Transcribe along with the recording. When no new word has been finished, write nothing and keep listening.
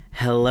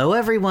Hello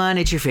everyone,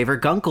 it's your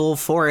favorite gunkle,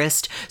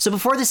 Forrest. So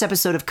before this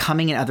episode of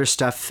Coming and Other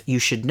Stuff You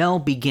Should Know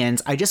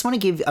begins, I just want to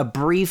give a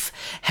brief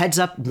heads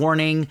up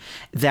warning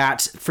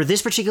that for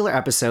this particular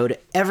episode,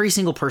 every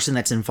single person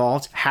that's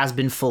involved has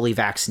been fully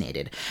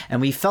vaccinated. And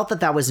we felt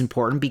that that was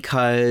important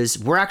because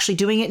we're actually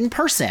doing it in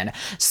person.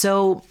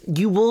 So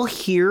you will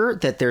hear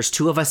that there's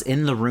two of us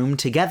in the room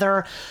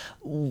together.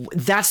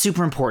 That's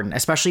super important,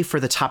 especially for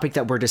the topic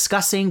that we're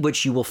discussing,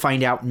 which you will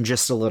find out in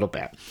just a little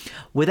bit.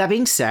 With that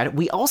being said,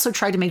 we also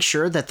tried to make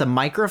sure that the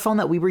microphone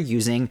that we were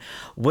using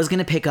was going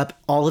to pick up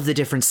all of the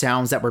different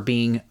sounds that were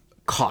being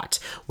caught.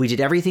 We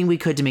did everything we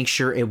could to make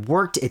sure it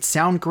worked, it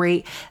sounded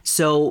great.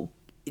 So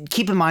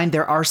keep in mind,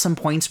 there are some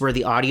points where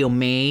the audio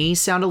may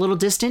sound a little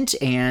distant,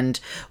 and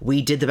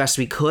we did the best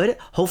we could.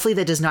 Hopefully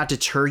that does not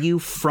deter you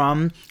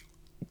from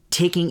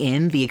taking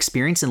in the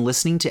experience and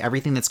listening to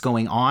everything that's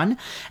going on,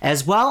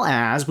 as well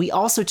as we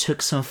also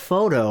took some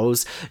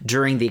photos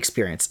during the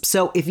experience.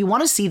 So if you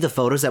want to see the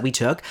photos that we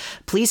took,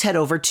 please head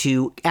over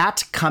to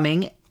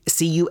 @Cumming,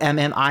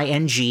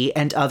 CUMMING,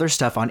 and other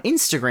stuff on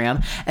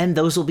Instagram, and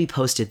those will be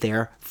posted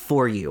there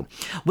for you.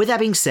 With that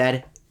being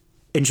said,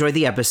 enjoy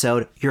the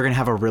episode. You're going to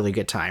have a really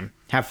good time.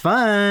 Have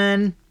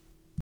fun!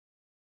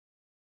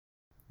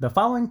 The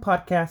following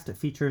podcast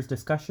features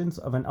discussions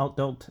of an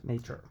adult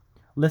nature.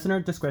 Listener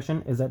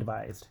discretion is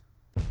advised.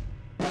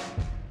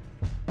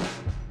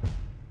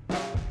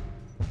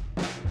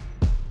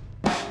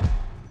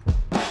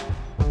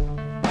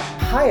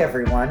 Hi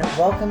everyone,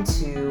 welcome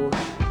to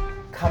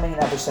Coming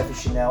and Other Stuff You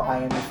Should Know.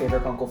 I am your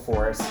favorite Uncle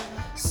Forrest.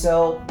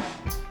 So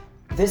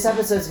this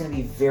episode is going to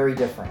be very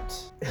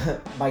different.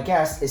 My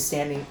guest is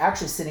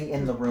actually sitting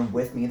in the room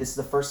with me. This is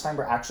the first time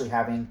we're actually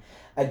having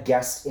a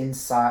guest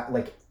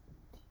inside,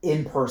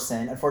 in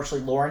person.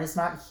 Unfortunately, Lauren is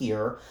not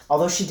here.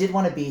 Although she did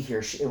want to be here,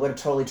 it would have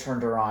totally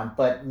turned her on,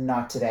 but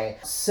not today.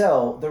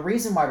 So the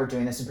reason why we're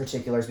doing this in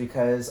particular is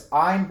because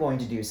I'm going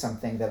to do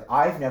something that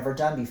I've never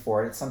done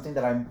before. It's something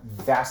that I'm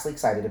vastly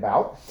excited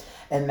about,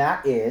 and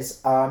that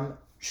is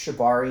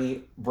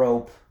shibari,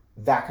 rope,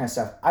 that kind of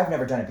stuff. I've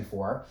never done it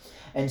before.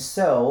 And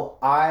so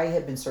I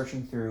have been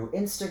searching through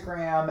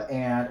Instagram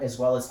and as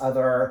well as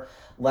other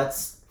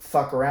let's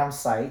fuck around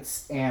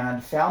sites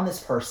and found this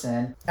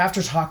person.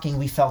 After talking,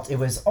 we felt it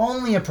was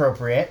only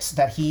appropriate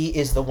that he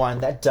is the one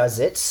that does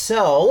it.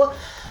 So,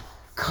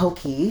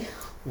 Koki,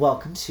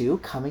 welcome to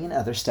Coming and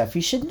Other Stuff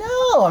You Should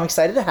Know. I'm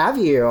excited to have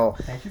you.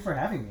 Thank you for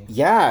having me.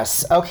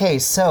 Yes. Okay,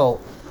 so,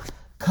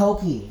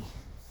 Koki,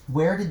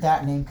 where did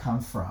that name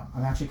come from?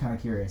 I'm actually kind of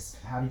curious.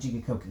 How did you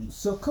get Koki?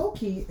 So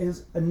Koki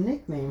is a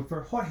nickname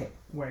for Jorge,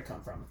 where I come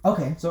from.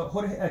 Okay. So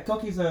Jorge,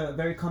 Koki is a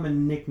very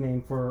common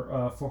nickname for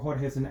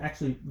Jorges in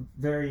actually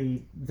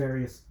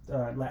various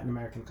Latin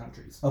American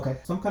countries. Okay.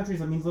 Some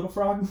countries it means little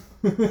frog.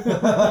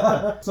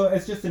 So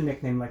it's just a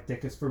nickname, like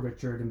Dick is for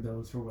Richard and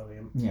Bill is for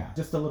William. Yeah.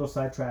 Just a little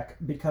sidetrack.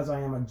 Because I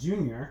am a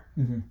junior,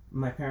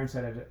 my parents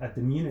had a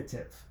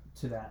diminutive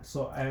to that,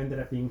 so I ended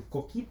up being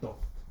Coquito.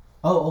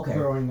 Oh, okay.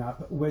 Growing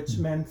up, which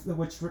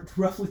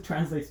roughly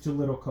translates to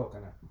little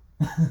coconut.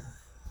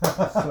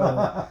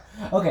 So,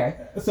 okay.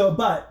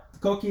 But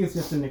Koki is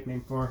just a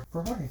nickname for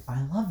Jorge.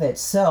 I love it.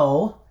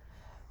 So,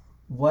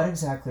 what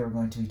exactly are we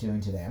going to be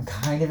doing today? I'm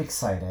kind of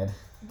excited.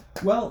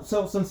 Well,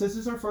 so since this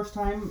is our first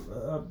time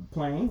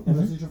playing, and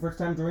this is your first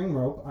time doing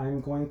rope,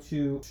 I'm going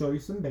to show you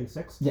some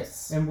basics.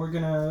 Yes. And we're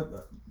going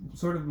to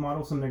sort of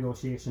model some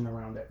negotiation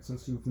around it,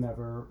 since you've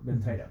never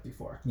been tied up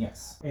before.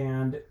 Yes.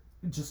 And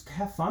just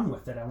have fun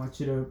with it. I want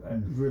you to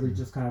really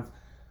just kind of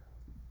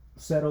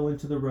settle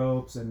into the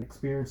ropes and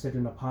experience it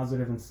in a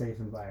positive and safe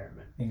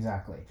environment.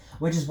 Exactly.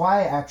 Which is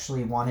why I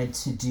actually wanted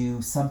to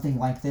do something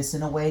like this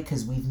in a way,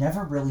 because we've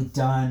never really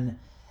done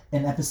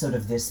an episode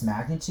of this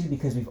magnitude,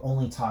 because we've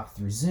only talked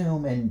through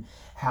Zoom and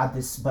had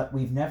this, but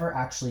we've never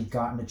actually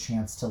gotten a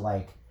chance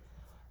to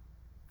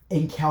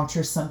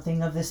encounter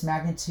something of this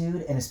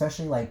magnitude, and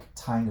especially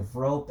tying of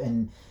rope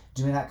and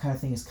doing that kind of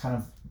thing is kind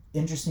of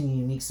interesting and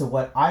unique. So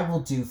what I will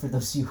do for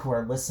those of you who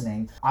are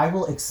listening, I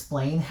will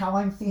explain how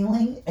I'm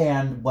feeling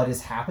and what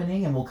is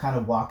happening, and we'll kind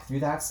of walk through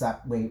that so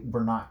that way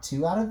we're not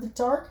too out of the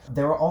dark.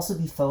 There will also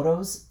be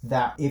photos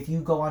that if you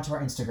go onto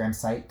our Instagram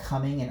site,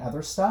 Coming and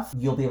Other Stuff,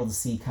 you'll be able to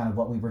see kind of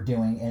what we were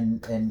doing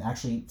and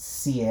actually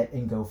see it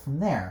and go from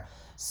there.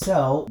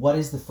 So what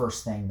is the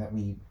first thing that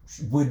we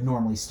would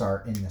normally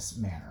start in this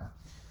manner?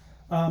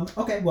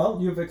 Okay, well,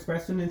 you've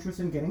expressed an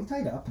interest in getting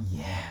tied up.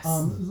 Yes.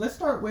 Let's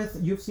start with,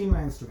 you've seen my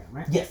Instagram,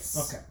 right?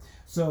 Yes. Okay,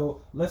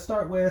 so let's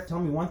start with,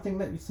 tell me one thing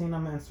that you've seen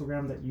on my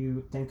Instagram that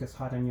you think is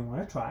hot and you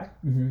want to try.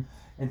 Mm-hmm.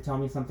 And tell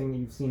me something that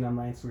you've seen on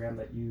my Instagram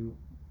that you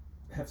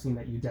have seen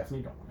that you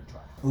definitely don't want to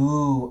try.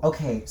 Ooh,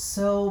 okay,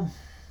 so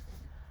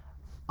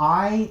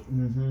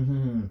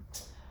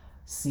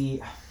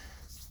see,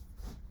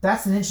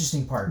 that's an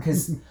interesting part,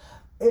 because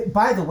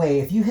by the way,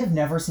 if you have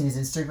never seen his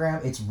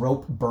Instagram, it's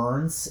Rope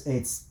Burns.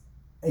 It's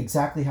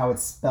exactly how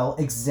it's spelled,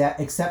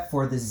 except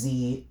for the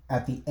Z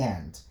at the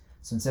end.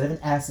 So instead of an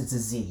S, it's a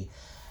Z.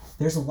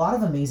 There's a lot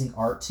of amazing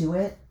art to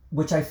it,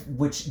 which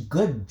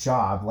good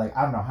job.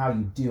 I don't know how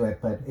you do it,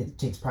 but it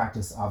takes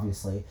practice,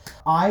 obviously.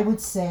 I would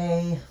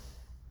say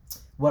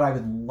what I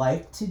would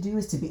like to do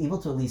is to be able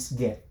to at least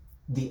get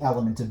the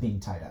element of being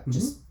tied up.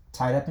 Just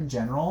tied up in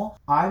general.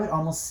 I would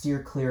almost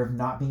steer clear of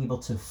not being able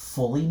to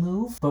fully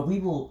move, but we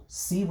will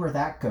see where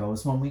that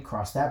goes when we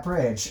cross that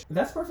bridge.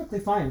 That's perfectly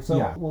fine.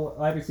 So we'll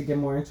obviously get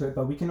more into it,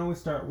 but we can always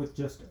start with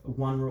just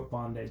one rope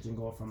bondage and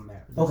go from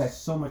there. There's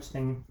so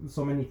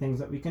many things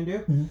that we can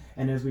do,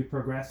 and as we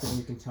progress, then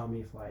you can tell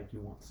me if like you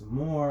want some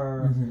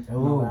more.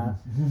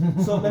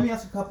 So let me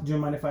ask a couple. Do you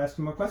mind if I ask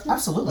you more questions?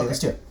 Absolutely, let's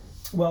do it.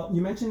 Well,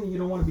 you mentioned that you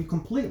don't want to be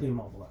completely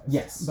immobilized.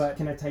 Yes. But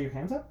can I tie your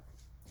hands up?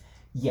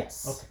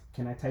 Yes. Okay.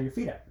 Can I tie your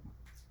feet up?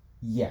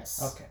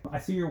 Yes. Okay. I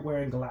see you're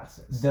wearing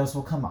glasses. Those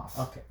will come off.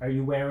 Okay. Are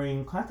you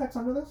wearing contacts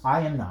under this?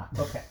 I am not.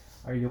 Okay.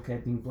 Are you okay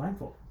being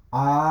blindfolded?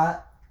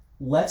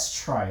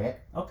 Let's try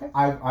it. Okay.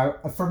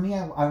 For me,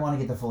 I want to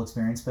get the full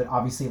experience, but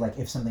obviously, like,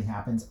 if something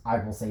happens, I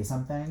will say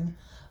something.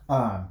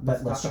 But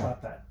let's talk try.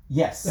 about that.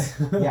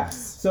 Yes. Yes.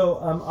 So,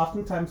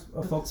 oftentimes,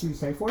 folks use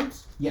safe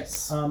words.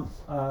 Yes.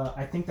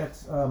 I think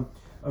that's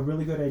a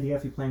really good idea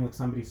if you're playing with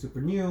somebody super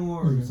new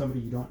or somebody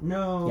you don't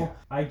know. Yeah.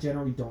 I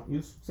generally don't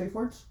use safe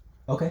words.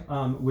 Okay.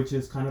 Which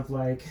is kind of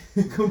like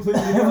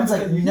completely. Everyone's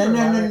like,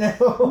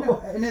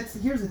 no. And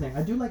here's the thing.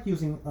 I do like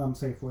using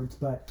safe words,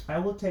 but I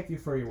will take you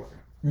for your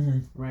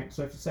word. Right.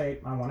 So if you say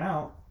I want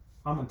out,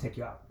 I'm gonna take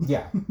you out.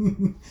 Yeah.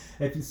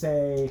 If you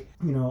say,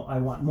 I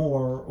want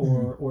more,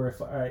 or if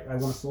I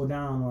want to slow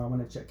down, or I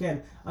want to check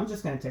in, I'm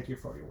just gonna take you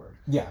for your word.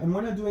 Yeah. And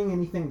we're not doing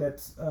anything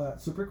that's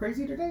super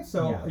crazy today,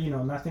 so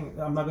nothing.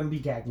 I'm not gonna be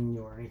gagging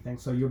you or anything,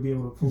 so you'll be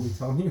able to fully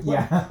tell me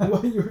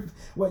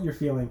what you're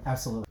feeling.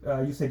 Absolutely.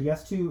 You said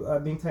yes to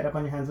being tied up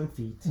on your hands and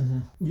feet.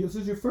 This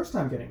is your first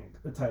time getting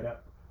tied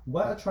up.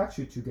 What attracts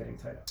you to getting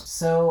tied up?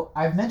 So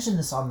I've mentioned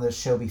this on the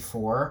show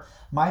before.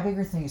 My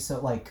bigger thing is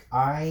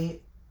I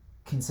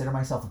consider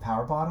myself a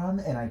power bottom,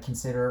 and I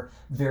consider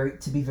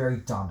to be very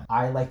dominant.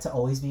 I like to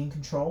always be in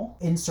control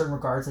in certain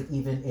regards. Like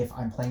even if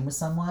I'm playing with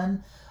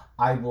someone,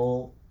 I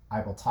will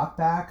talk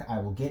back. I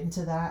will get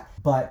into that,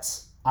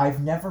 but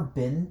I've never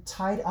been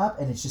tied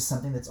up, and it's just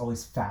something that's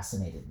always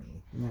fascinated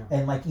me. Yeah.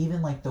 And like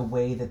even like the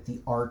way that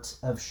the art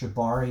of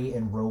shibari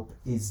and rope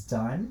is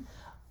done,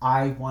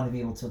 I want to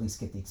be able to at least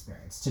get the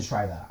experience to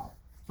try that out.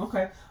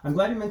 Okay, I'm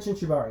glad you mentioned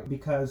shibari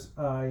because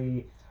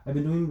I've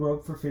been doing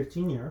rope for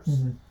 15 years.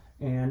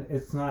 And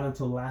it's not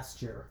until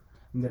last year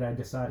that I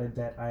decided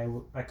that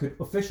I could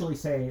officially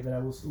say that I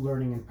was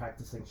learning and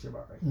practicing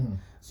shibari.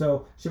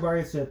 So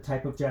shibari is a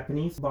type of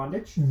Japanese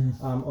bondage,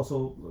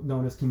 also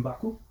known as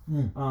kimbaku.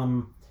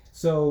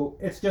 So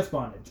it's just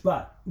bondage,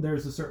 but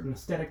there's a certain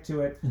aesthetic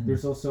to it.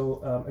 There's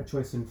also a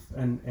choice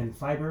in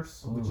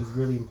fibers, which is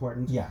really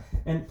important. Yeah.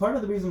 And part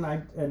of the reason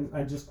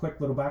I just quick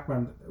little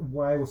background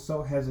why I was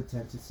so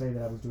hesitant to say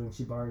that I was doing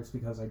shibari is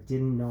because I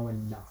didn't know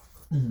enough.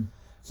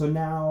 So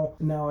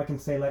now I can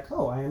say like,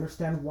 oh, I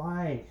understand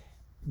why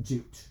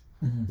jute,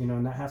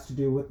 and that has to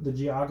do with the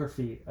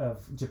geography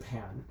of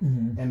Japan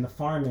and the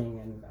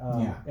farming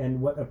and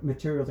what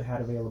materials they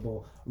had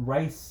available.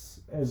 Rice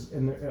as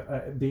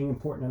being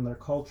important in their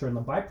culture and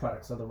the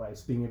byproducts of the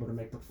rice, being able to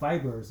make the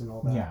fibers and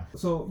all that. Yeah.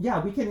 So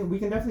we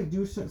can definitely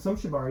do some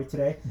shibari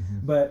today,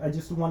 but I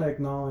just want to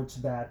acknowledge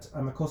that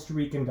I'm a Costa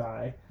Rican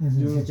guy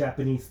doing a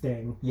Japanese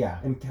thing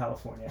in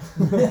California.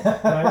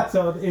 Right?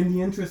 So in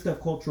the interest of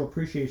cultural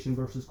appreciation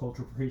versus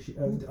cultural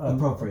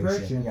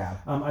appropriation,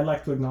 I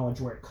like to acknowledge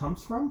where it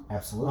comes from.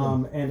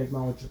 Absolutely. And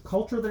acknowledge the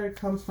culture that it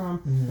comes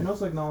from, and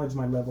also acknowledge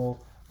my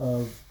level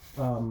of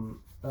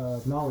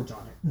knowledge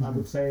on it. I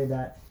would say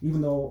that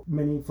even though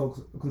many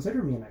folks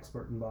consider me an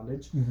expert in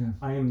bondage,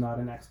 I am not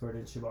an expert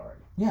in shibari.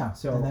 Yeah,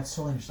 so and that's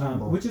totally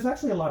understandable. Which is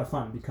actually a lot of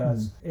fun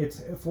because it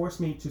forced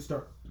me to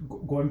start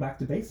going back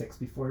to basics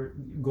before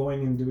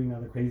going and doing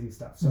other crazy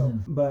stuff. So,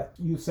 but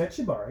you said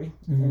shibari,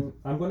 and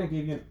I'm going to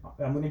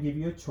give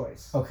you a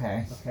choice.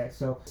 Okay. Okay.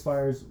 So as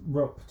far as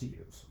rope to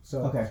use,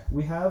 so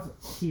we have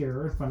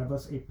here in front of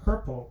us a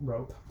purple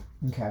rope.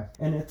 Okay.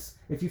 And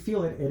if you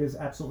feel it, it is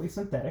absolutely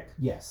synthetic.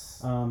 Yes.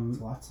 It's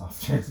a lot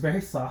softer. It's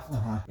very soft.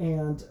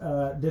 And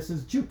this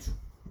is jute.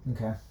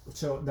 Okay.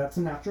 So that's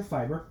a natural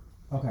fiber.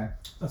 Okay.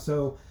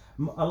 So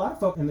a lot of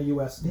folk in the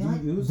U.S.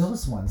 use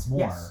those ones more.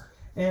 Yes.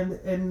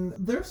 And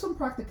there's some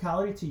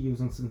practicality to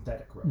using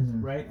synthetic rope,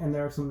 right? And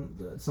there are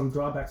some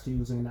drawbacks to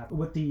using that.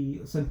 With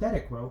the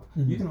synthetic rope,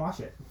 you can wash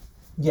it.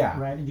 Yeah.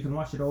 Right? And you can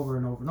wash it over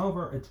and over and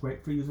over. It's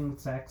great for using with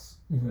sex,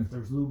 if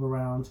there's lube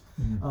around.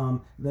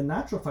 The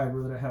natural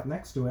fiber that I have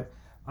next to it,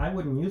 I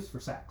wouldn't use for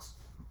sex.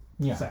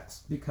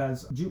 Sex.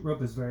 Because jute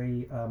rope is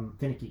very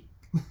finicky.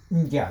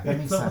 Yeah, that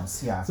makes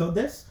sense. Yeah. So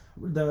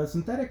the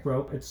synthetic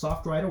rope, it's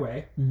soft right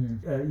away,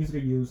 easy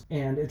to use,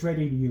 and it's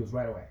ready to use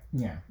right away.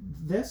 Yeah.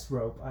 This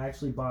rope, I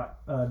actually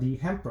bought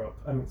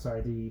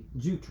the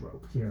jute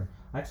rope here.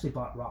 I actually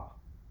bought raw.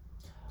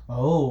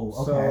 Oh,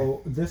 okay.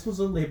 So this was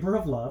a labor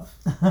of love.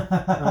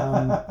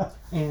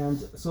 And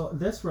so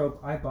this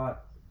rope I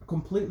bought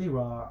completely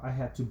raw. I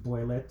had to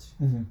boil it,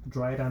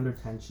 dry it under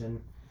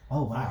tension.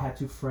 Oh, wow. I had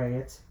to fray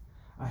it.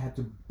 I had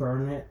to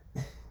burn it.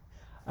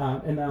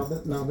 And now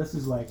this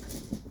is like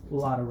a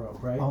lot of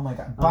rope, right? Oh my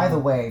god. By the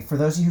way, for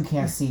those of you who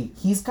can't see,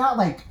 he's got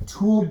like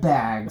tool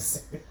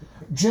bags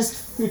just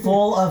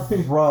full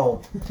of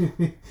rope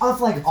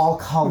of like all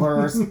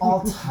colors,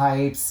 all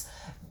types.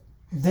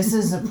 This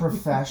is a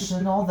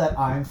professional that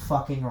I'm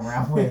fucking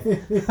around with.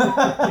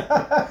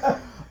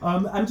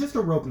 I'm just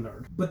a rope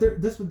nerd. But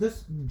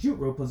this jute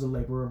rope was a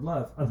labor of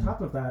love. On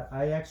top of that,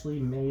 I actually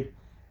made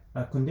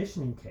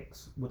conditioning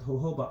cakes with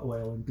jojoba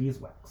oil and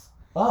beeswax.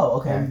 Oh,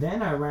 okay. And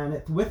then I ran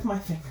it with my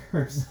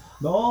fingers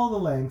all the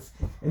lengths,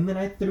 and then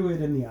I threw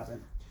it in the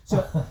oven.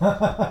 So,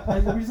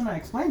 and the reason I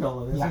explained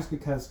all of this is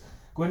because,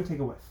 go ahead and take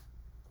a whiff.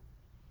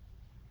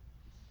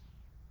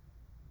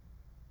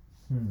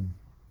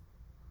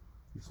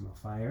 You smell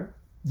fire.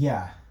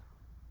 Yeah.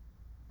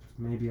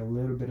 Maybe a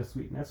little bit of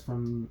sweetness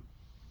from...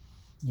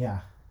 Yeah,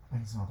 I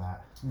can smell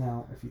that.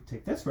 Now, if you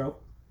take this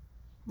rope...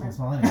 I can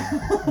smell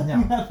anything.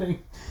 No.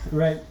 Nothing.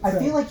 Right. I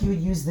feel like you would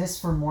use this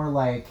for more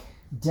like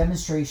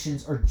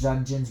demonstrations or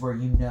dungeons where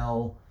you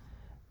know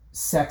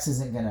sex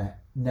isn't going to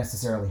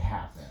necessarily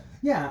happen.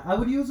 Yeah, I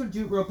would use a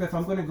jute rope if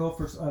I'm going to go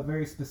for a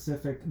very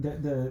specific,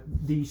 the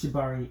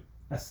shibari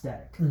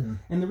aesthetic. Mm-hmm.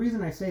 And the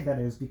reason I say that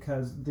is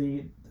because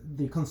the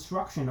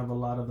construction of a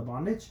lot of the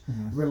bondage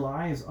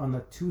relies on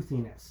the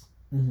toothiness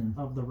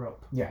of the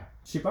rope. Yeah.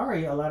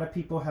 Shibari, a lot of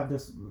people have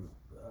this,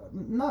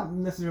 not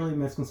necessarily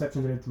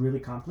misconception that it's really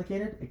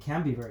complicated. It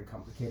can be very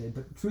complicated,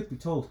 but truth be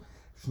told,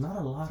 there's not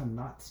a lot of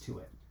knots to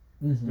it.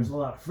 There's a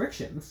lot of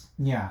frictions.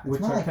 Yeah, it's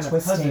which more are like kind of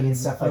twisting and cousins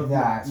stuff like of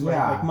that. knots, right?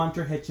 Yeah. Like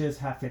munter hitches,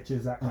 half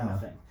hitches, that kind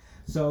of thing.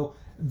 So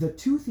the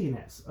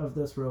toothiness of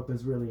this rope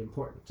is really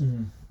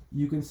important.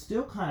 You can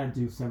still kind of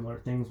do similar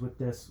things with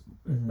this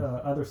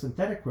other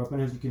synthetic rope,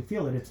 and as you can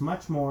feel it, it's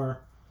much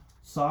more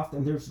soft,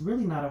 and there's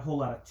really not a whole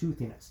lot of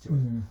toothiness to it.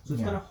 So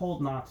it's going to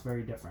hold knots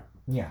very different.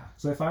 Yeah.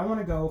 So if I want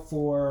to go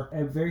for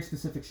a very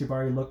specific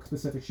shibari look,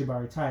 specific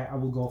shibari tie, I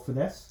will go for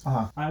this.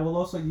 I will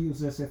also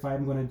use this if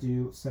I'm going to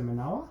do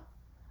seminawa.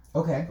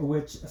 Okay.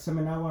 Which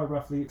seminawa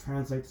roughly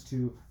translates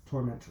to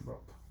torment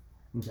rope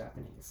in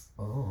Japanese.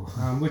 Oh.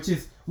 Which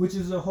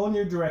is a whole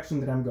new direction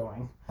that I'm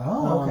going.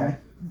 Oh,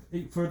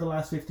 okay. For the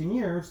last 15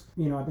 years,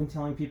 I've been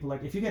telling people,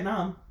 like, if you get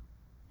numb,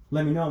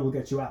 let me know, we'll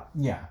get you out.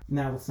 Yeah.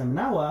 Now with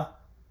seminawa,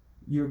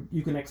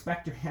 you can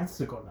expect your hands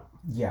to go numb.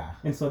 Yeah.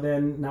 And so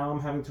then now I'm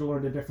having to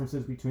learn the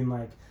differences between,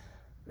 like,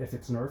 if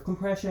it's nerve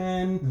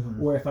compression,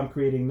 or if I'm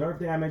creating nerve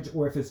damage,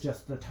 or if it's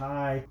just the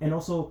tie, and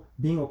also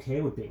being okay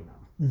with being numb.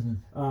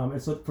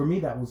 And so for me,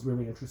 that was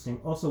really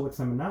interesting. Also with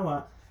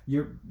seminawa,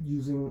 you're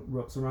using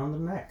ropes around the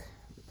neck,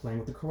 playing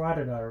with the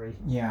carotid artery,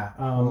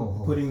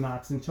 putting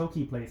knots in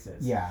choky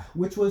places,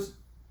 which was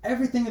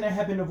everything that I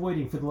have been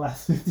avoiding for the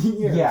last 15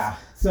 years. Yeah.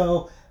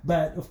 So,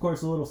 but of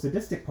course, a little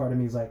sadistic part of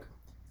me is like,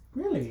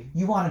 really?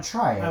 You want to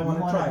try it. I want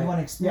to try it. You want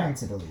to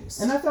experience it at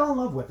least. And I fell in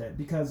love with it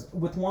because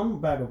with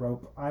one bag of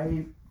rope,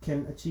 I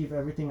can achieve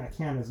everything I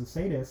can as a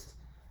sadist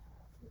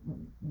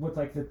with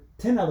like the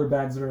 10 other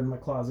bags that are in my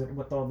closet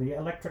with all the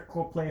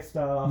electrical play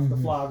stuff, the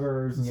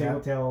floggers, the single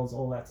tails,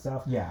 all that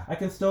stuff. Yeah. I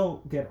can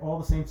still get all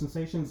the same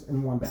sensations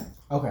in one bag.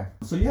 Okay.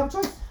 So you have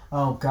a choice.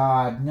 Oh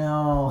God,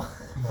 no.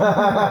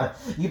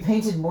 You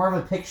painted more of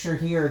a picture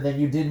here than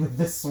you did with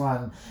this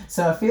one.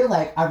 So I feel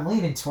like I'm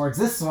leaning towards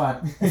this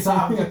one. So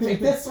I'm going to pick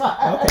this one.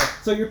 Okay.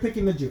 So you're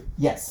picking the jute.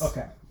 Yes.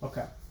 Okay.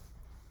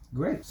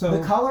 Great. So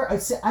the color,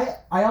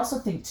 I also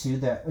think too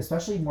that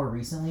especially more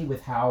recently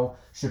with how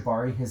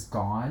shibari has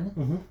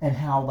gone and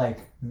how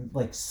like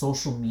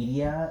social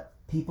media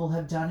people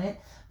have done it,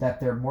 that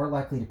they're more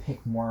likely to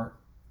pick more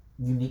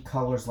unique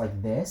colors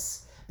like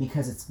this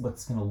because it's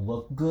what's going to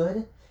look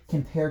good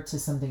compared to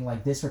something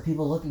like this where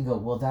people look and go,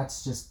 well,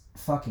 that's just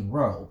fucking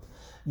rope.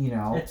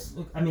 It's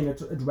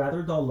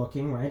rather dull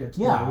looking, right? It's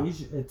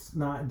beige. It's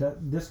not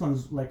this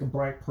one's like a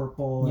bright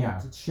purple.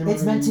 And it's shimmery.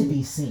 It's meant to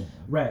be seen.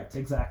 Right,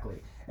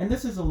 exactly. And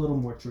this is a little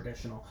more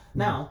traditional.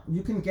 Now,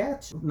 you can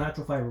get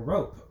natural fiber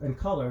rope in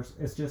colors.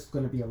 It's just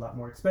going to be a lot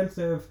more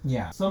expensive.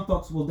 Yeah. Some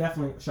folks will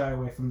definitely shy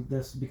away from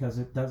this because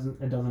it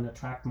doesn't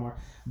attract more.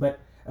 But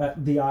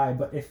the eye.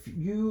 But if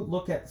you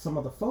look at some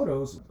of the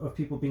photos of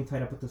people being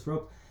tied up with this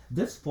rope,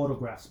 this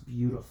photographs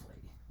beautifully.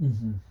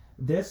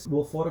 This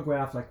will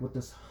photograph like with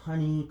this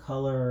honey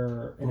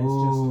color, and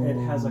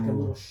it has like a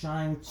little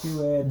shine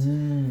to it,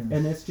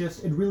 and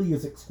it really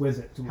is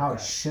exquisite to look how at.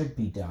 It should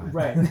be done.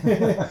 Right.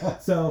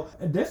 So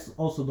this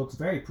also looks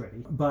very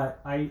pretty, but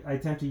I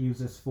tend to use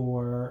this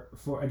for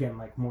again,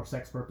 like more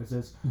sex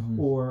purposes,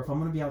 or if I'm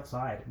going to be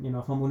outside,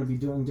 if I'm going to be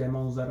doing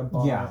demos at a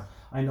bar,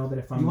 I know that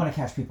if you want to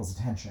catch people's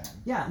attention.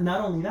 Yeah,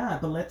 not only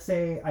that, but let's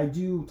say I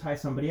do tie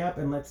somebody up,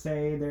 and let's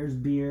say there's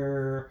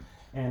beer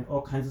and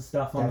all kinds of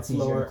stuff on the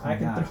floor. I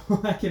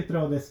can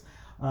throw this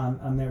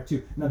on there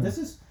too. Now this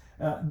is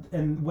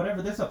and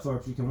whatever this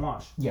absorbs, you can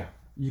wash. Yeah.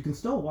 You can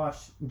still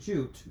wash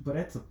jute, but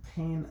it's a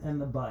pain in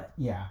the butt.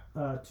 Yeah.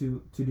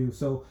 To do.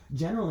 So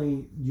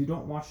generally, you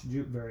don't wash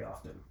jute very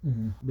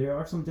often. There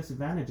are some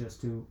disadvantages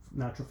to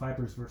natural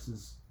fibers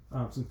versus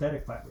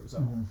synthetic fibers.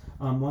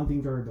 One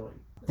being durability.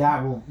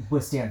 That will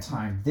withstand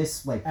time.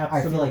 This, like, I feel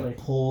Absolutely. like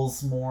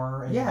pulls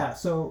more. And Yeah,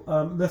 so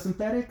the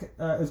synthetic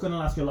is going to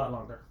last you a lot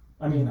longer.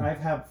 I mean, I've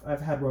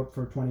had rope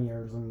for 20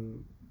 years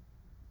and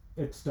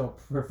it's still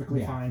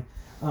perfectly fine.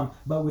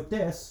 But with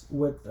this,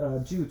 with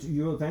jute,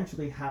 you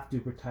eventually have to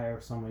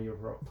retire some of your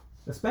rope.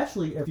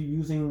 Especially if you're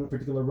using a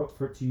particular rope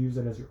to use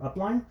it as your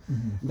upline,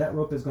 that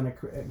rope is going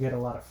to get a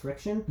lot of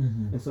friction,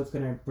 and so it's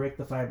going to break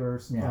the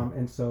fibers.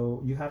 And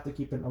so you have to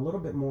keep a little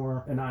bit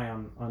more an eye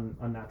on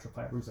natural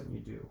fibers than you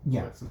do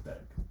with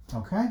synthetic.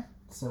 Okay,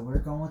 so we're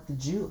going with the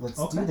jute.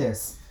 Let's do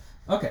this.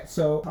 Okay,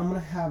 so I'm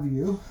going to have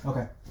you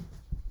Okay.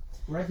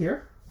 right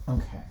here,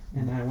 Okay.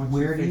 and I want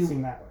Where you do you-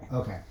 facing that way.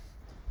 Okay.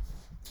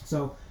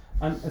 So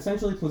I'm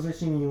essentially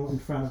positioning you in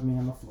front of me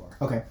on the floor.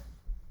 Okay.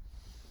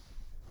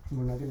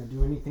 We're not going to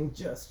do anything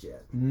just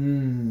yet.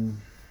 Mm.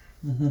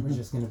 We're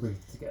just going to breathe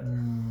together.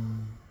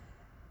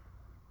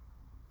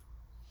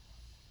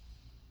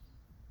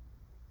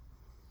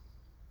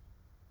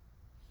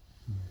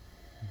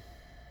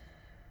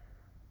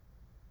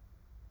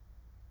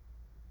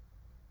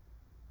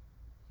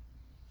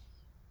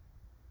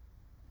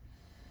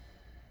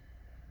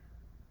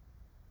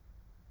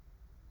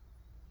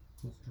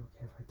 Is it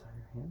okay if I tie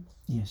your hands?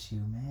 Yes,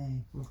 you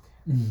may. Okay.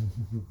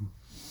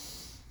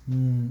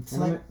 It's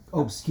And like, keep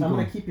I'm going.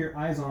 going to keep your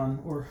eyes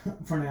on or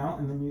for now,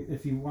 and then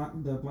if you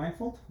want the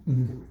blindfold,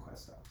 you can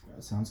request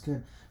that. Sounds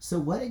good. So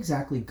what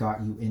exactly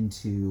got you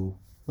into,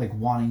 like,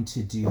 wanting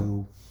to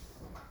do,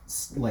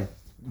 like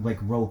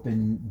rope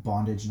and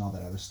bondage and all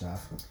that other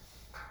stuff?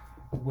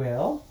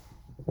 Well,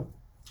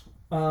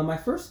 my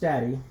first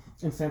daddy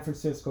in San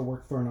Francisco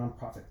worked for a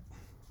nonprofit.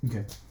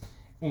 Okay.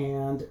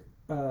 And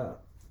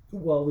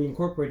we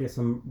incorporated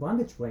some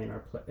bondage play in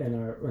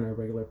our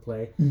regular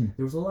play.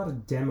 There was a lot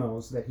of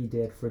demos that he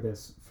did for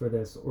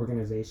this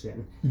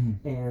organization,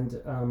 and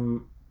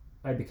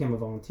I became a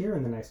volunteer,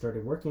 and then I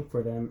started working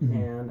for them,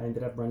 and I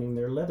ended up running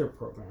their leather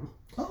program.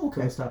 Oh,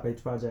 For the Stop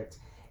Age Project,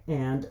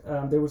 and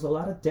there was a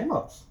lot of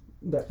demos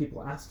that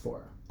people asked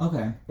for,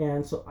 Okay.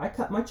 and so I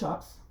cut my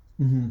chops.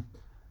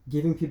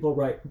 Giving people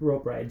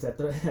rope rides at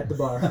the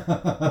bar.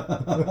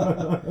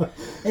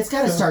 It's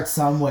got to start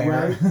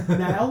somewhere. Right?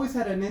 And I always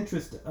had an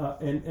interest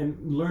in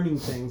learning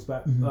things,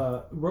 but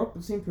rope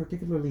seemed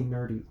particularly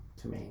nerdy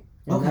to me.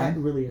 And that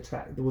really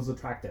was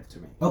attractive to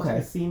me. Okay.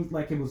 It seemed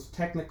like it was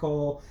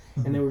technical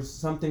and there was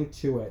something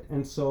to it.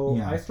 And so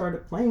I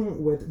started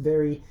playing with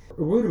very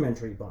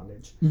rudimentary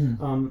bondage.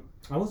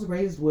 I was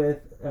raised with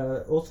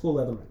old school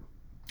Leatherman.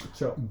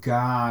 Sure.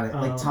 Got it.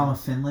 Like Tom of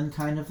Finland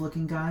kind of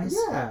looking guys?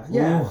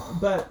 Yeah. Ooh.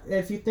 But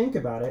if you think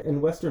about it, in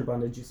Western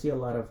bondage, you see a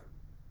lot of,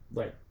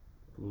 like,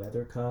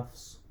 leather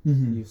cuffs.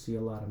 You see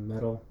a lot of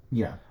metal.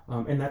 Yeah.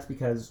 And that's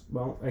because,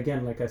 well,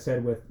 again, like I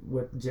said,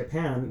 with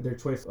Japan, their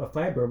choice of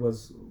fiber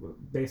was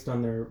based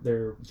on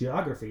their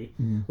geography.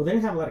 Well, they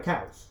didn't have a lot of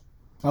cows.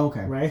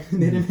 Okay. Right?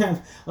 They didn't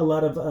have a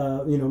lot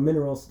of,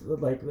 minerals,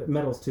 like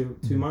metals to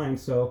mine.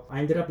 So I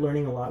ended up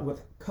learning a lot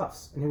with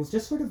cuffs. And it was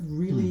just sort of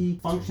really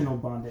functional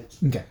bondage.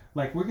 Okay.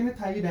 Like, we're going to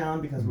tie you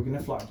down because we're going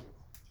to flog you.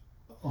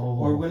 Oh.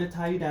 Or we're going to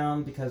tie you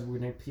down because we're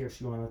going to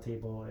pierce you on the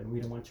table and we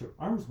don't want your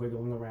arms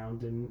wiggling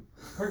around and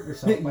hurt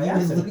yourself by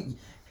accident.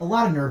 A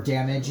lot of nerve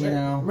damage, you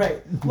know?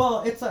 Right.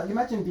 Well, it's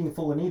imagine being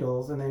full of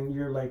needles and then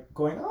you're like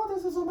going, oh,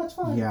 this is so much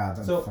fun. Yeah.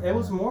 So it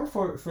was more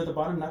for the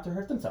bottom not to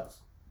hurt themselves.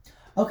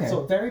 Okay.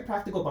 So very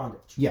practical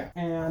bondage. Yeah.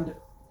 And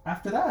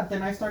after that,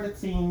 then I started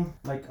seeing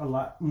like a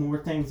lot more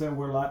things that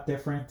were a lot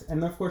different.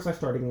 And of course I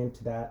started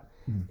into that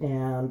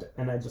and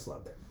I just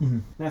loved it.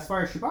 And as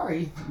far as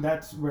shibari,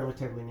 that's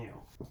relatively new.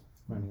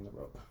 Running the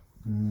rope.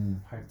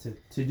 Hard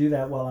to do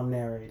that while I'm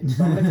narrating.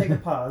 So I'm going to take a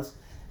pause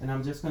and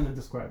I'm just going to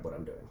describe what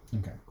I'm doing.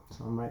 Okay.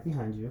 So I'm right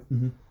behind you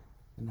and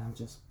I'm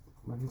just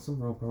running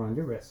some rope around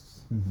your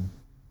wrists. I'm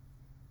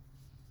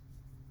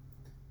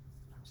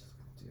just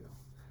going to do.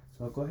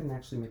 So I'll go ahead and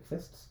actually make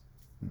fists.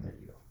 There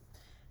you go.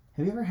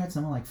 Have you ever had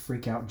someone like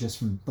freak out just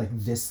from like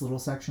this little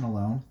section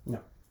alone? No.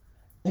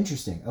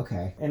 Interesting.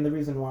 Okay. And the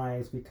reason why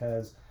is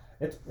because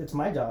it's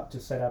my job to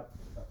set up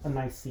a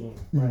nice scene,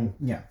 right?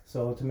 Yeah.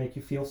 So to make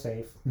you feel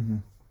safe.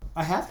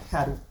 I have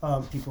had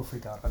people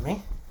freak out on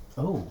me.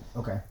 Oh,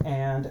 okay.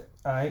 And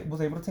I was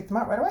able to take them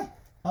out right away.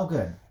 Oh,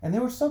 good. And they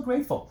were so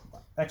grateful.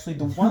 Actually,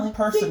 the one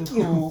person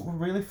who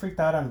really freaked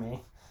out on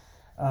me,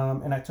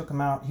 and I took him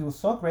out, he was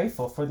so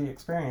grateful for the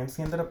experience,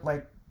 he ended up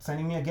like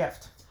sending me a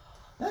gift.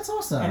 That's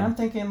awesome. And I'm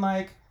thinking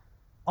like,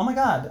 oh my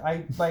God,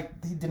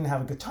 he didn't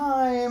have a good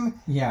time.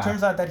 Yeah.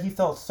 Turns out that he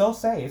felt so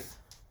safe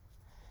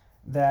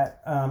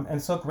that and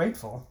so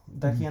grateful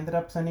that he ended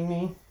up sending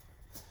me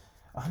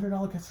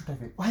 $100 gift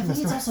certificate. Well, I think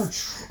it's also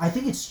I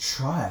think it's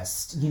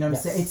trust. You know what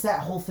I'm saying? It's that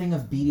whole thing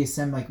of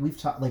BDSM, like we've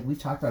talked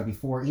about it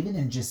before, even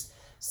in just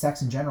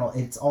sex in general,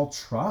 it's all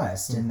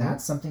trust. And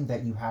that's something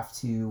that you have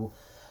to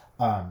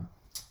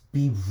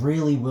be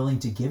really willing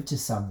to give to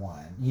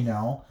someone, you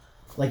know?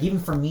 Like even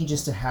for me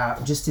just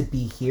to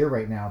be here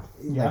right now,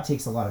 like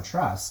takes a lot of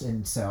trust.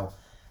 And so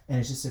and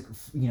it's just a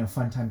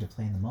fun time to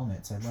play in the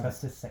moment. So I love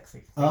Trust it. is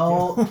sexy.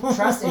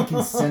 Trust and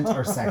consent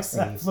are sexy.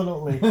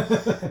 Absolutely.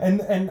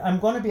 and I'm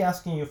going to be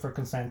asking you for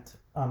consent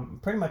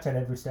pretty much at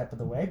every step of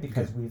the way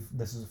because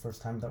this is the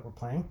first time that we're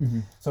playing. Mm-hmm.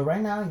 So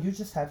right now you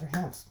just have your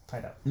hands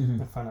tied up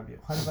in front of you.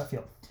 How does that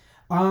feel?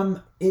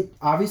 It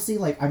obviously,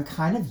 like, I'm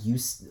kind of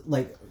used,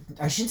 like,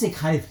 I shouldn't say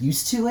kind of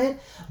used to it,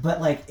 but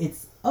like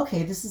it's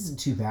okay, this isn't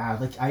too bad.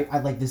 Like I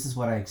like, this is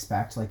what I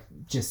expect, like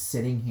just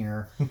sitting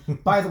here.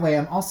 By the way,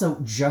 I'm also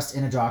just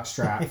in a jock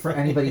strap for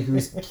anybody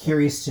who's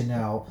curious to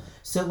know.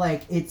 So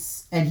like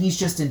and he's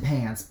just in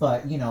pants,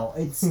 but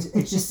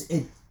it's just,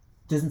 it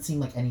doesn't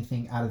seem like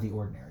anything out of the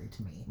ordinary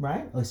to me.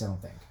 Right? At least I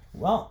don't think.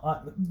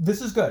 Well,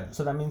 this is good.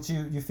 So that means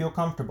you feel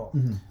comfortable.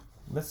 Mm-hmm.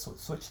 Let's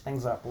switch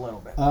things up a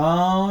little bit.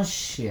 Oh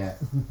shit.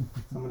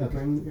 I'm going to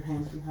bring your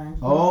hands behind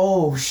you.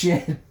 Oh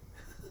shit.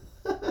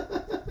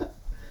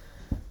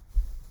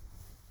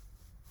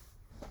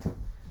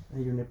 Are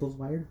your nipples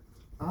wired?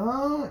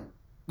 You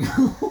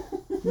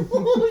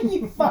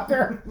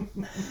fucker.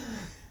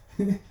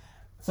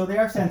 So they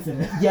are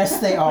sensitive. Yes,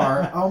 they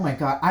are. Oh my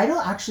god. I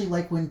don't actually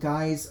like when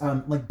guys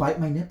like bite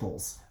my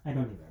nipples. I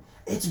don't either.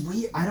 It's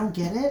weird. I don't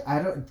get it.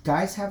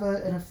 Guys have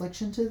an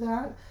affliction to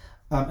that.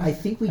 I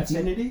think we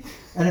Affinity? do.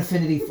 An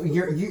affinity. For,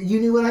 you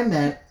knew what I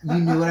meant.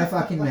 You knew what I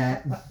fucking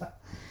meant.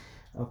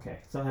 Okay,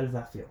 so how does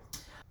that feel?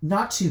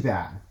 Not too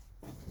bad.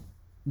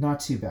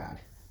 Not too bad.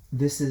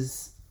 This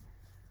is...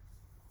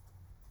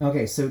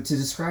 Okay, so to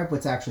describe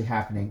what's actually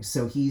happening,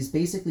 so he's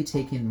basically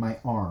taken my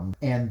arm,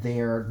 and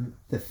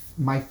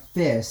my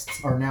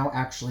fists are now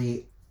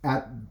actually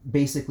at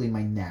basically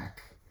my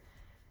neck,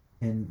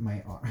 and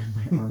my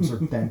arms are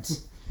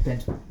bent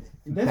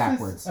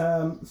backwards.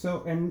 This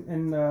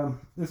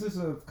is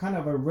a kind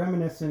of a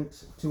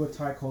reminiscent to a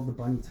tie called the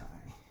bunny tie.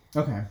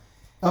 Okay.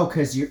 Oh,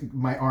 because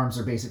my arms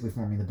are basically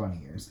forming the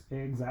bunny ears.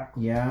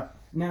 Exactly. Yeah.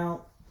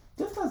 Now,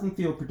 this doesn't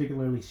feel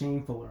particularly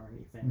shameful or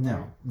anything. No,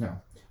 right? no.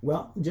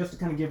 Well, just to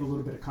kind of give a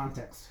little bit of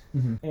context,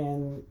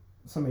 in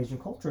some Asian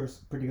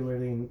cultures,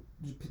 particularly in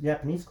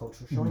Japanese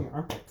culture, showing your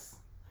armpits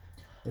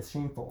is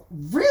shameful.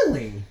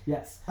 Really?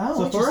 Yes. Oh,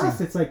 so for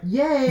us, it's like,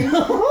 yay!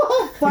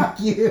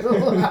 Fuck you!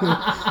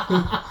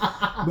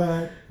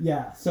 But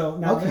yeah, so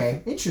now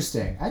okay,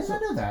 interesting. I did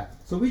not know that.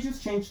 So we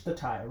just changed the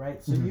tie,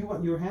 right? So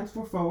your hands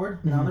were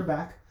forward, now they're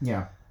back.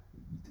 Yeah.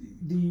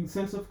 The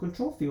sense of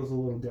control feels a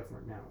little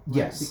different now. Right?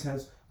 Yes.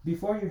 Because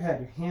before you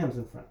had your hands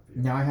in front of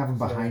you. Now I have them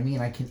behind me,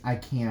 and I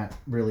can't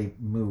really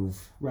move.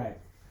 Right.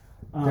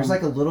 There's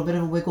like a little bit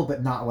of a wiggle,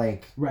 but not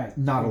like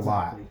not a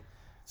lot.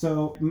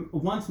 So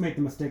once made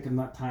the mistake of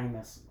not tying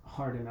this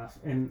hard enough,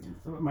 and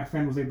my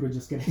friend was able to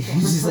just get it.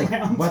 He's just like,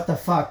 what the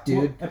fuck, dude?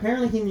 Well,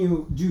 apparently he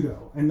knew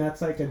judo, and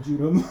that's like a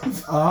judo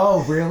move.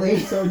 Oh, really?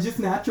 So just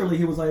naturally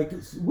he was like,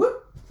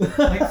 whoop.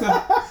 Like,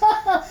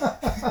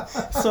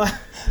 so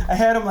I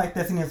had him like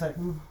this, and he was like,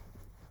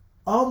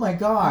 oh my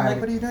god. I'm like,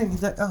 what are you doing?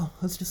 He's like, oh,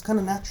 it's just kind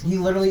of natural. He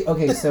literally,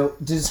 okay, so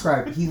to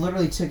describe, he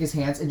literally took his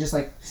hands and just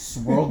like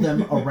swirled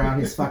them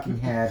around his fucking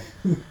head.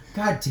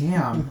 God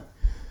damn.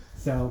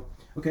 So,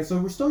 okay, so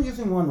we're still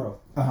using one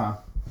rope. Uh-huh.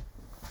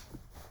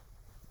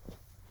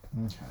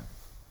 Okay.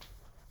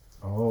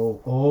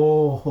 Oh.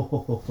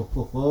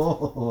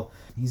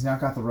 He's now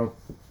got the rope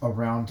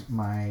around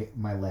my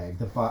leg,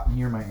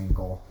 near my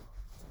ankle.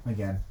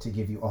 Again, to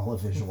give you all a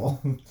visual.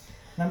 And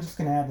I'm just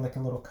going to add like a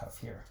little cuff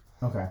here.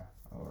 Okay.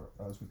 Or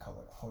as we call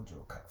it, a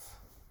hojo cuff.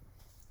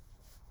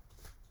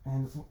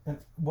 And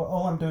what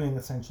all I'm doing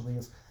essentially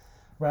is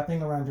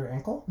wrapping around your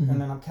ankle, and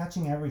then I'm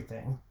catching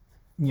everything.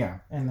 Yeah.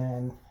 And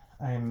then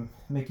I'm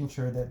making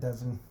sure that it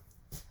doesn't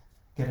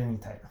get any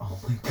tighter. Oh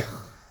my god.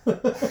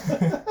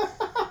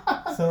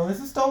 So this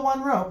is still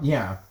one rope.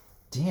 Yeah.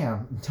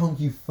 Damn. Don't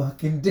you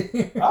fucking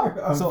dare.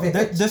 Oh, so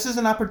this is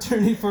an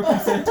opportunity for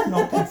consent,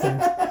 no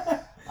consent.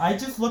 I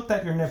just looked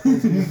at your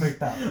nipples and you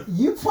freaked out.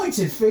 You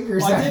pointed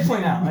fingers well, at I did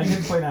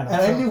point out.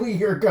 And I knew where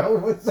you were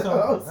going with those.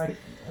 So,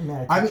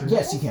 I mean,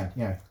 yes, you can.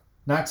 Yeah.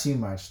 Not too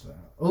much, though.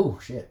 Oh,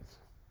 shit.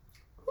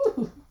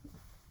 Woo.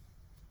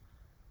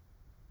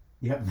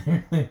 Yep.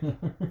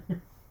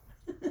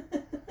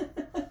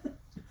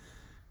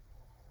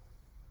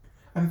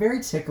 I'm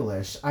very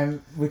ticklish.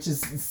 Which is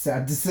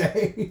sad to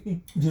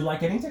say. Do you like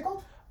getting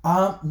tickled?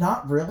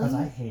 Not really. Because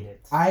I hate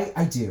it.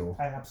 I do.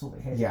 I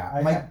absolutely hate it.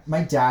 Yeah.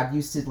 My dad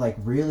used to like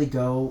really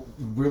go,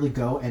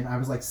 and I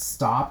was like,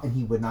 stop, and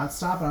he would not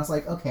stop, and I was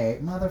like, okay,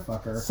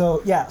 motherfucker.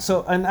 So yeah,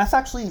 and that's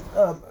actually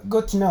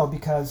good to know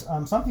because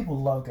some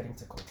people love getting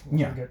tickled.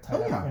 When they get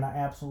tied up, and I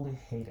absolutely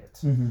hate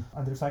it.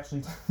 There's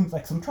actually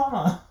like some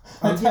trauma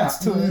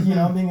attached to it,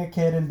 being a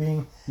kid and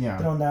being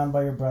thrown down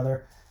by your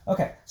brother.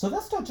 Okay, so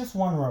that's still just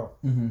one rope.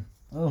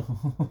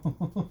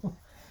 Oh.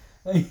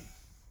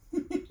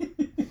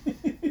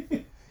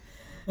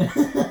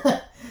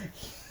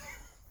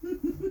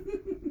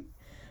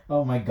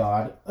 Oh my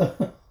god.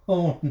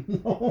 Oh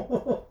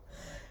no.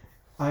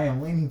 I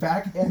am leaning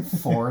back and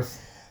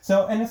forth.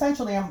 So, and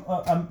essentially I'm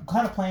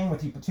kind of playing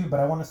with you too, but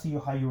I want to see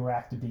how you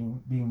react to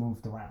being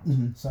moved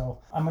around. So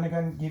I'm going to go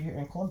and give your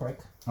ankle a break.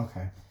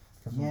 Okay.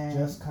 Yeah.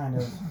 Just kind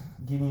of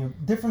giving you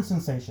different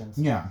sensations.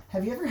 Yeah.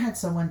 Have you ever had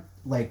someone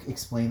like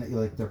explain that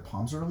like their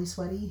palms are really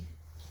sweaty?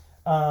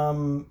 I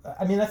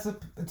mean,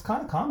 it's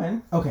kind of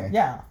common. Okay.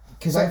 Yeah.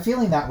 Because I'm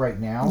feeling that right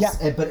now.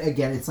 Yeah. But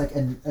again, it's like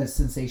a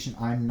sensation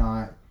I'm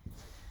not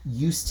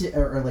used to,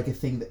 or like a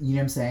thing that, you know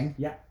what I'm saying?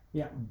 Yeah.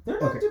 Yeah. They're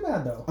not too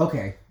bad though.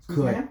 Okay.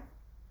 Good. And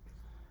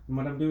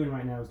what I'm doing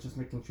right now is just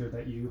making sure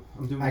that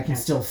I'm doing. I can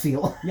still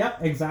feel. Yep.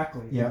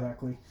 Exactly. Yep.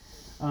 Exactly.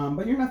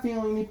 But you're not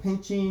feeling any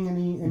pinching,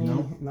 any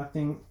Nope.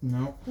 nothing.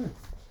 No. Good.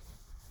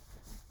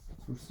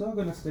 We're still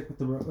going to stick with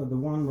the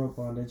one rope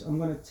bondage. I'm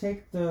going to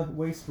take the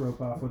waist rope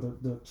off, or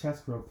the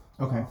chest rope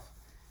off.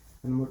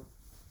 And we'll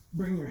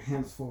bring your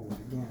hands forward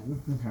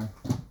again. Okay.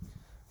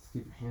 Let's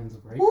give your hands a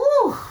break.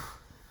 Woo!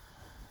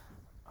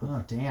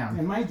 Oh, damn.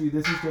 And mind you,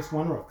 this is just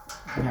one rope.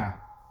 Yeah.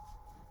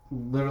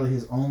 Literally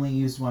has only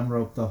used one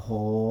rope the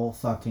whole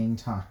fucking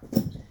time.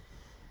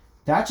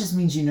 That just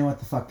means you know what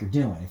the fuck you're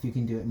doing, if you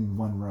can do it in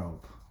one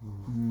rope.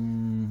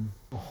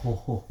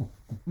 Oh.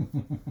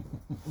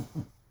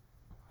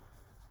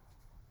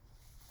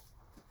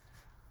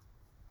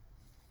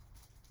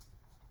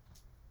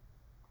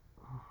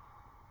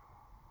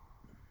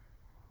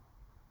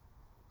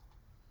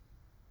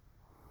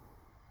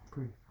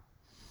 Breathe.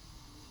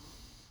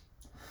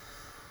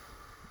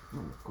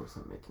 And of course,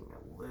 I'm making it a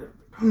little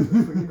bit harder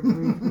for you to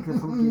breathe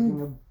because I'm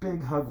giving a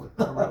big hug with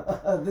the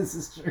rope. This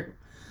is true.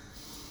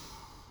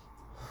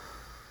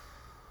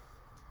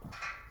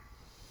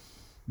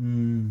 Are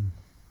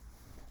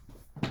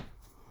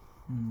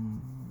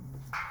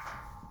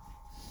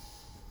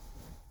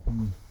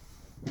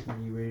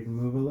you ready to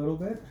move a little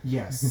bit?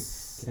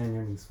 Yes. Get on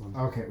your knees for me.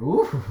 Okay.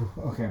 Ooh.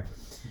 Okay.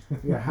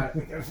 We gotta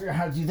figure out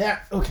how to do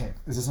that. Okay.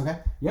 Is this okay?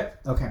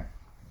 Yep. Okay.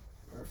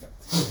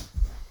 Perfect.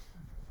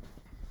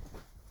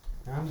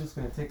 Now I'm just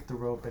going to take the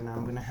rope and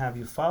I'm going to have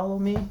you follow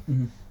me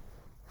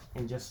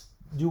and just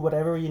do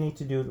whatever you need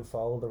to do to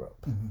follow the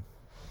rope.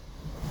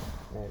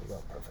 There you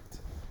go. Perfect.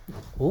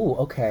 Ooh,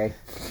 okay.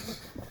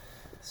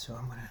 So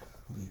I'm going to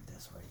leave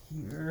this right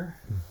here.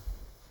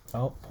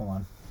 Oh, hold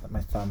on.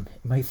 My thumb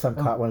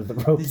caught one of the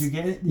ropes. Did you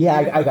get it?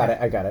 I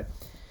got it.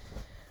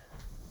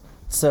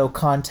 So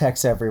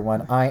context,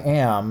 everyone. I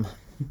am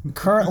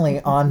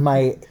currently on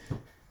my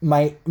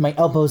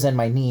elbows and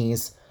my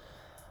knees,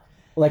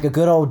 like a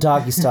good old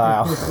doggy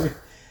style.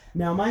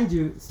 Now, mind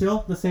you,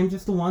 still the same,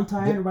 just the one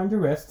tie around your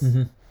wrists.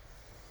 And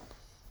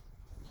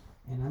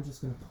I'm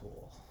just going to pull.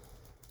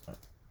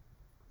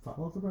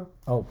 Follow the rope.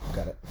 Oh,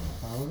 got it.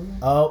 Follow the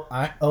rope.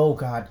 Oh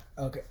God.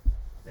 Okay.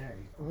 There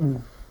you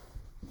go.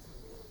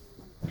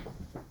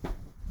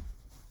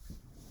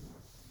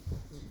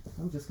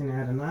 I'm just going to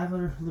add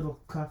another little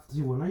cuff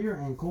to one of your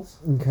ankles.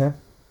 Okay.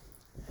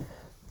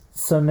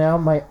 So now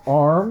my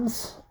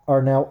arms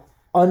are now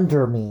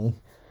under me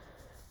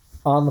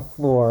on the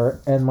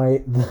floor, and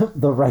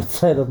the right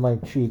side of my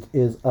cheek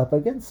is up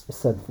against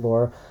said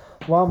floor,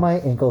 while my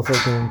ankles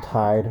are being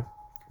tied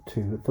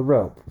to the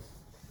rope.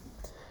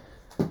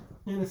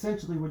 And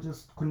essentially, we're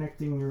just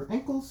connecting your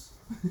ankles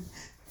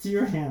to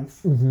your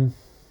hands. And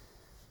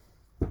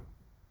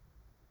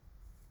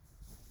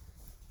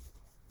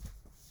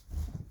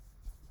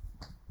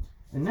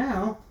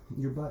now,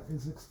 your butt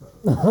is exposed.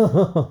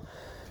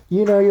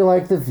 You know you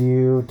like the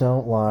view,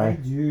 don't I lie.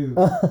 do.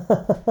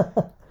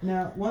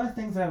 Now, one of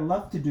the things I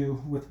love to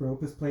do with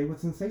rope is play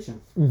with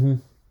sensation.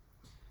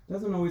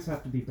 Doesn't always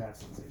have to be bad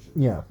sensation.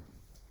 Yeah.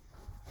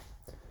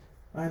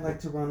 I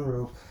like to run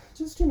rope.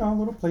 Just,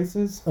 little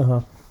places.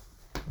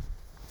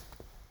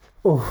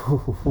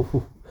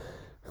 Oh.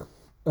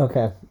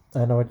 Okay.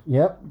 I know what.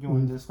 Yep. You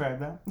want to describe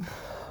that?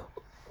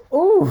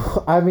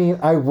 Oh, I mean,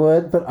 I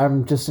would, but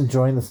I'm just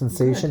enjoying the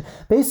sensation.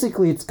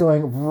 Basically, it's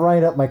going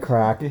right up my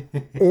crack.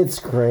 It's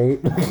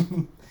great.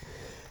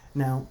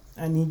 Now,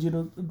 I need you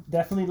to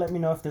definitely let me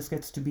know if this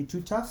gets to be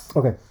too tough.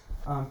 Okay.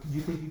 Do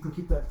you think you can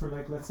keep that for,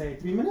 let's say,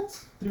 3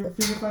 minutes? 3 to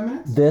 5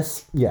 minutes?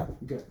 This, yeah.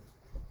 Good.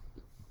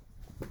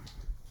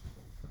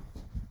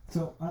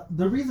 So,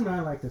 the reason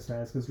I like this guy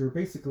is because you're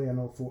basically on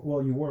all fours.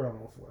 Well, you were on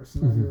all fours.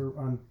 Now you're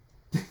on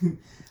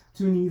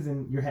 2 knees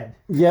and your head.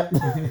 Yep.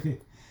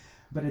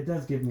 But it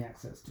does give me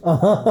access to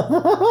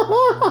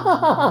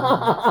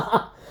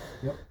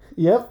it. Yep.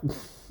 Yep.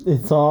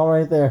 It's all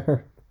right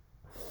there.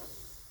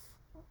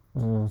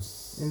 And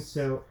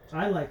so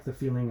I like the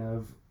feeling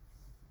of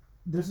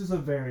this is a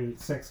very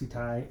sexy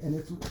tie, and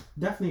it's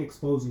definitely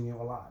exposing you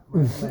a lot.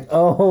 Right? Like,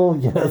 oh,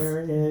 yes.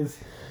 there is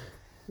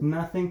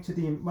nothing to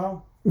the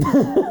no,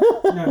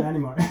 not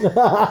anymore. Damn,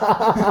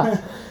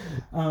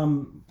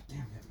 you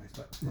have a nice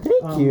butt.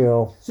 Thank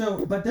you.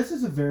 So, but this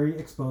is a very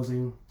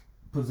exposing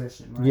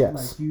position, right?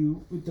 Yes.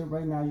 Like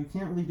right now, you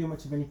can't really do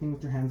much of anything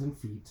with your hands and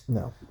feet.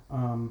 No.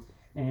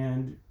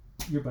 And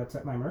your butt's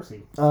at my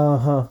mercy.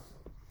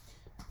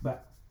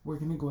 But we're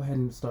gonna go ahead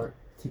and start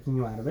taking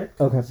you out of it.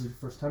 Okay. This is your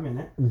first time in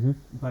it.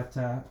 But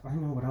I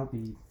know what I'll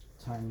be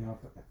tying you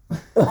up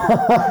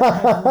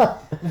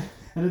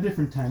at a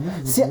different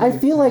time. See, I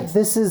feel like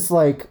this is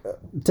like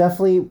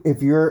definitely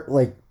if you're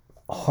like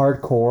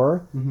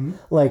hardcore,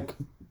 like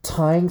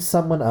tying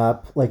someone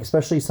up, like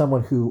especially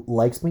someone who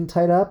likes being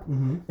tied up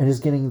and is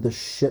getting the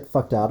shit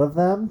fucked out of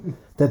them,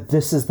 that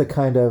this is the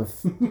kind of,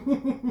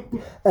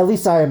 at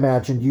least I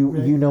imagine,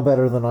 you know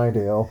better than I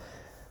do.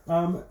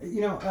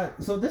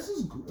 So this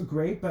is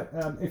great, but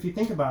if you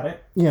think about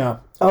it, Yeah.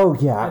 Oh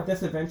yeah.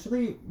 this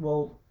eventually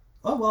will.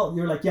 Oh well,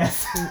 you're like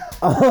yes.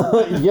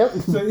 Yep.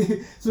 So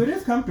it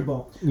is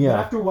comfortable. Yeah. But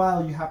after a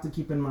while, you have to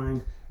keep in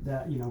mind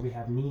that we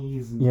have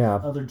knees and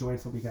other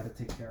joints that we got to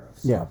take care of.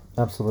 So, Yeah.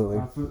 Absolutely.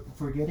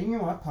 For getting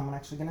you up, I'm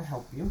actually gonna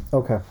help you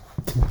Okay.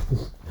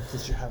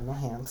 since you have no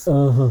hands.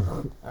 Uh-huh.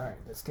 All right,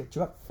 let's get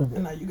you up.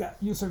 And now you got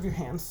use of your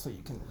hands, so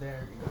you can.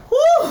 There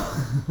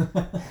you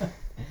go.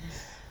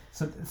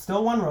 So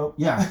still one rope.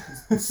 Yeah,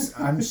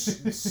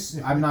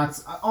 I'm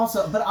not.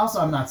 Also,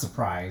 I'm not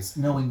surprised.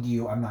 Knowing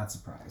you, I'm not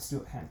surprised. Let's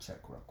do a hand check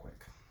real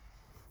quick.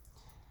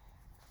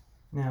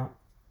 Now,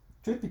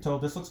 truth be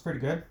told, this looks pretty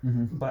good,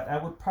 but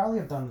I would probably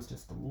have done this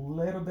just a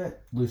little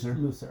bit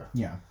looser.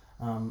 Yeah.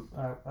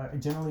 I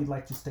generally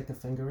like to stick a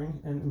finger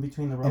in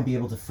between the rope And be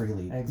able to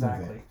freely move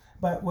exactly. it.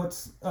 But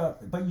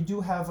but you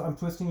do have. I'm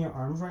twisting your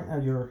arms right now,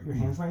 your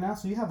hands right now,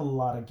 so you have a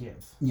lot of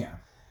give. Yeah.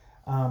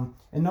 And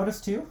notice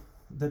too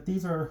that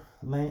these are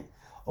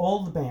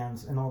all the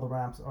bands and all the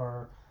ramps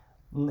are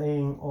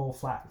laying all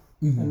flat,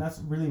 and that's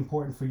really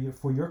important for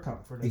your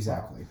comfort as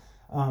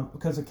well.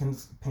 Because it can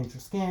pinch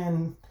your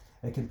skin,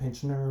 it can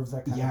pinch nerves,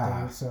 that kind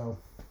of thing. So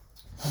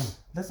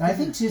I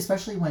think too,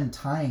 especially when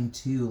tying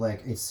too,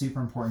 like it's super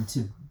important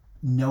to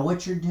know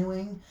what you're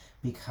doing,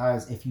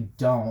 because if you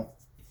don't,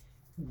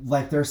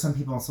 like there are some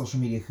people on social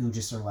media who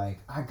just are like,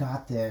 I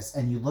got this,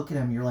 and you look at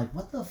them, you're like,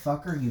 what the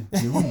fuck are you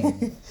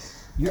doing?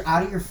 You're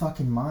out of your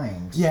fucking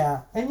mind.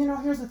 Yeah, and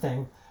here's the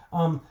thing.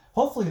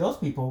 Hopefully those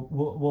people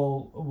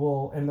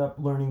will end up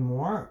learning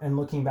more and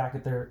looking back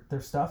at their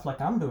stuff like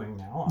I'm doing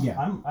now.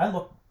 I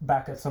look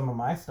back at some of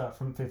my stuff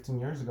from 15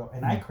 years ago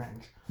and I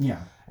cringe.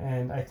 Yeah.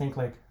 And I think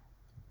like,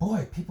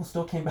 boy, people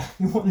still came back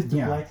and wanted to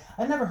play.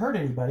 I never hurt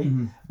anybody,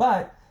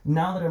 but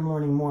now that I'm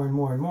learning more and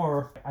more and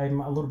more,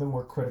 I'm a little bit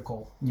more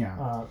critical.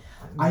 Yeah.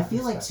 I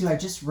feel like too, I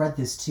just read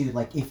this too,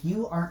 like if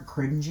you aren't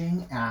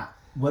cringing at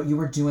what you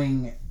were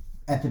doing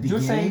at the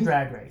beginning. You're saying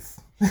Drag Race.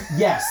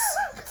 Yes.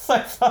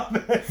 I saw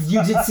this.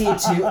 You did see it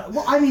too.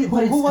 Well, I mean,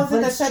 but who was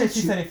it that said it? She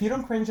said, if you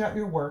don't cringe at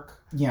your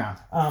work,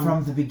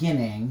 from the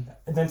beginning,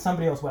 then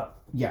somebody else will.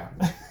 Yeah.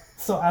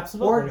 So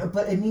absolutely.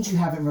 But it means you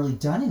haven't really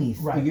done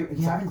anything. Right. You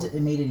haven't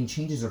made any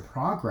changes or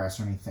progress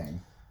or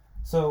anything.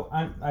 So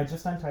I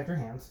just untied your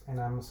hands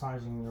and I'm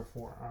massaging your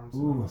forearms.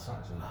 Ooh,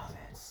 massaging your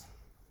hands.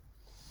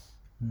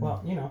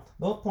 Well,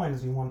 the whole point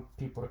is you want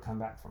people to come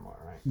back for more,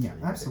 right? Yeah,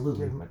 so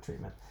absolutely. Give them a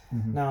treatment.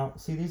 Now,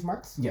 see these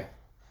marks? Yeah.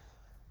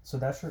 So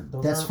that's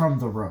from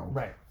the row.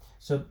 Right.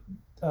 So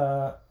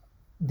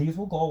these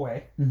will go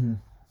away.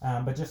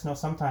 But just know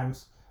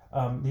sometimes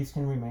these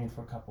can remain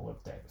for a couple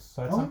of days.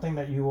 So it's something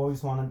that you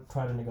always want to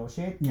try to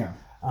negotiate. Yeah.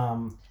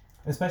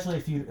 Especially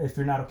if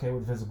you're not okay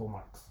with visible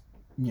marks.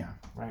 Yeah.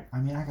 Right. I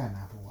mean, I got an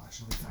Apple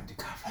Watch. It'll be fine to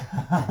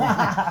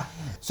cover.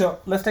 So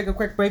let's take a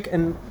quick break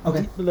and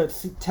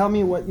tell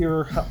me what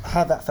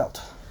how that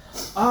felt.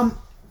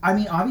 I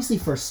mean, obviously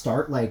for a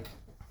start, like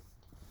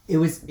it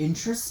was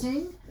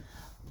interesting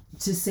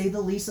to say the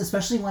least,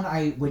 especially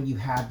when you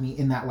had me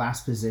in that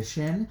last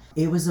position.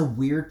 It was a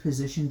weird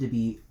position to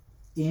be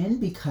in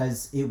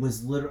because it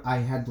was I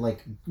had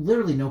like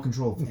literally no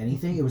control of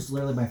anything. It was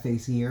literally my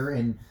face here,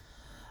 and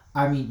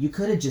I mean, you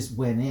could have just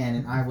went in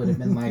and I would have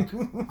been like,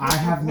 I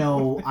have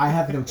no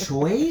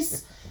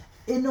choice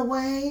in a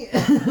way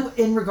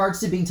in regards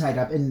to being tied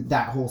up in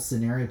that whole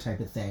scenario type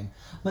of thing.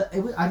 But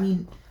it was, I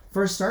mean,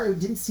 for a start, it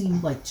didn't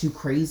seem like too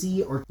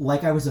crazy or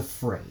like I was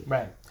afraid.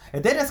 Right.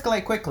 It did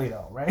escalate quickly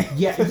though, right?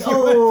 Yeah.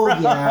 Oh,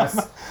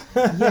 yes.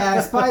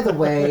 Yes. By the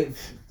way,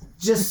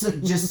 just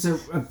so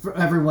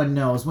everyone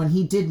knows, when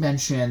he did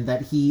mention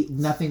that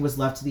nothing was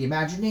left to the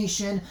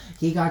imagination,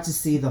 he got to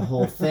see the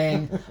whole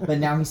thing, but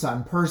now he saw it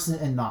in person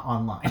and not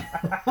online.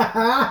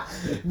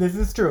 This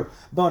is true.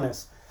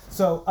 Bonus.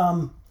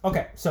 So,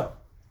 okay. So,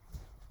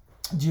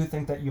 do you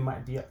think that you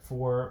might be up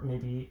for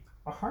maybe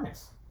a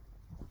harness?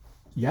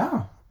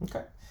 Yeah.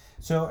 Okay.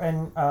 So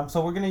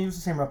so we're gonna use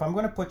the same rope. I'm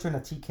gonna put you in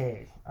a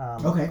TK.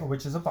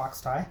 Which is a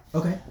box tie.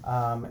 Okay.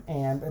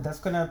 And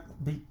that's gonna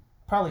be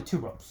probably 2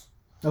 ropes.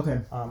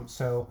 Okay.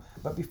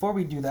 But before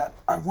we do that,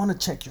 I want to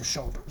check your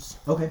shoulders.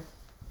 Okay.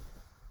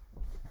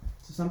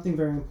 So something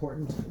very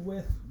important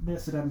with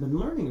this that I've been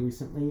learning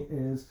recently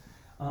is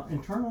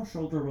internal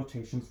shoulder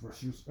rotations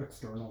versus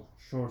external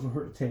shoulder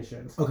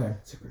rotations. Okay.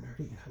 Super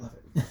nerdy.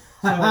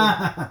 I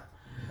love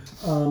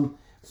it.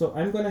 So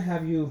I'm going to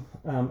have you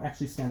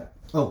actually stand up.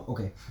 Oh,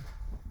 okay.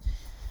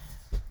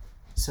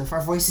 So if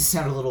our voices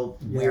sound a little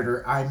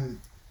weirder,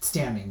 I'm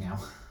standing now.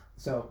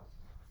 So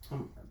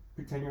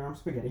pretend your arm's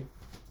spaghetti.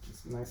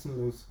 Just nice and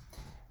loose.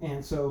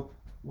 And so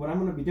what I'm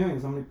going to be doing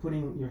is I'm going to be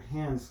putting your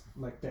hands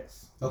like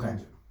this. Okay.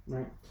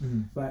 Right?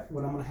 Mm-hmm. But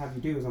what I'm going to have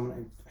you do is I'm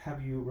going to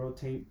have you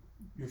rotate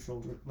your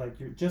shoulder like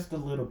you're just a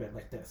little bit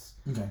like this.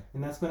 Okay.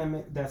 And that's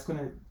going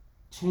to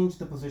change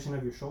the position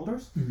of your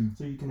shoulders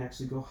so you can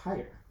actually go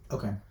higher.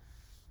 Okay.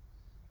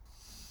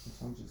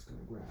 So I'm just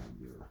gonna grab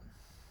your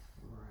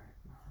right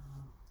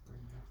arm, bring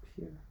it up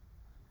here,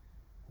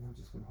 and I'm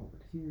just gonna hold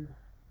it here.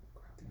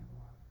 Grab the other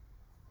one.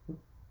 Oop.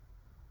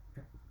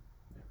 Yep.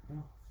 There we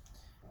go.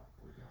 Up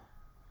we go.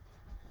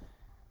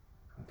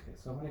 Okay,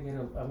 so I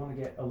want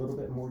to get a little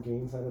bit more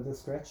gains out of this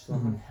stretch. So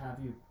I'm gonna have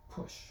you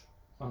push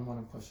on what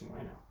I'm pushing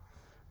right now.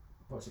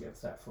 Push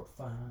against that for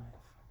 5,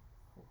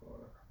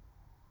 4,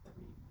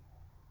 3,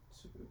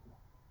 2,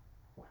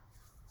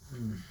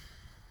 1.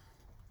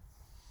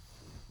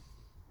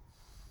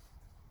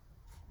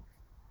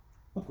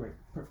 Oh, great.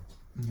 Perfect.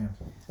 Yeah.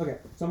 Okay,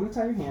 so I'm going to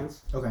tie your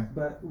hands, Okay.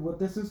 but what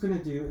this is going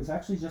to do is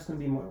actually just going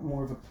to be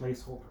more of a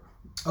placeholder.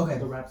 Okay.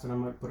 The wraps that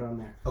I'm going to put on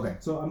there. Okay.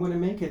 So I'm going to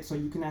make it so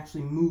you can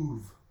actually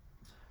move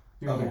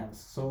your Okay. hands.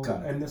 So,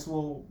 Got it. and this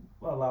will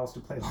allow us to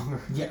play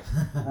longer. Yeah.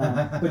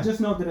 But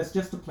just know that it's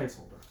just a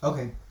placeholder.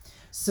 Okay.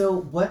 So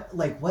what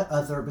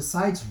other,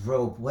 besides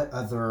rope, what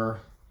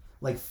other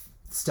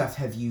stuff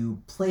have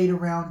you played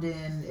around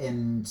in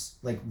and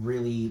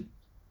really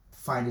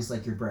find is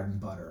your bread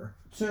and butter?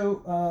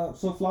 So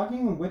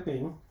flogging and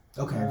whipping,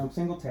 Okay.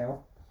 single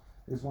tail,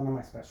 is one of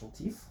my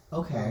specialties.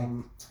 Okay.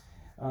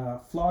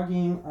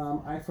 Flogging,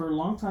 for a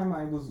long time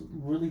I was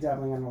really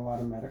dabbling in a lot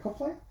of medical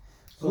play.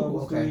 So I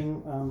was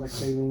doing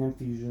saline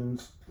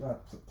infusions,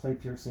 play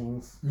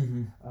piercings,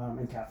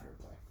 and catheter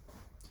play.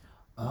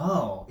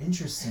 Oh,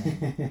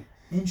 interesting.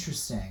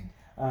 Interesting.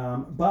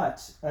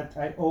 But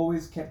I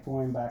always kept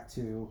going back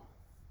to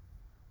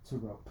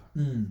rope.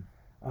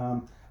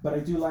 But I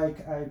do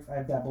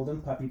I've dabbled in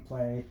puppy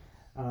play.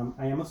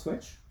 I am a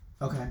switch.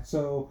 Okay.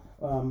 So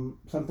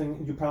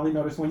something you probably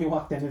noticed when you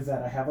walked in is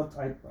that I have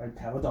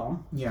a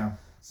dom. Yeah.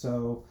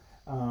 So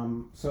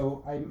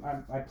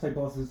I play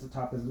both as the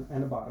top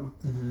and the bottom.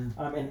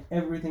 And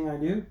everything I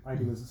do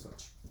as a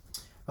switch.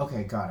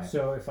 Okay, got it.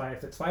 So if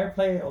it's fire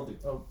play, I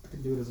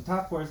can do it as a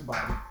top or as a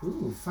bottom.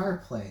 Ooh,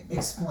 fire play.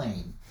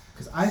 Explain,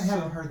 because I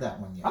haven't heard that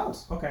one yet. Oh,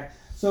 okay.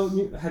 So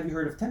have you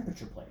heard of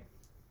temperature play?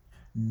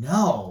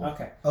 No.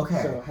 Okay.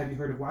 Okay. So have you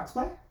heard of wax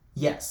play?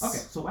 Yes. Okay.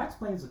 So wax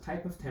play is a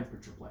type of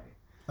temperature play.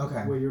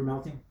 Okay. Where you're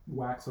melting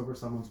wax over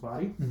someone's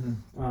body.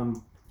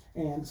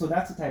 And so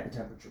that's a type of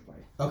temperature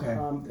play. Okay.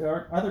 There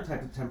are other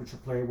types of temperature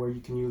play where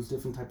you can use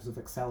different types of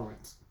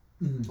accelerants,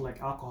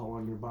 like alcohol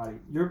on your body.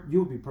 You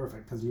would be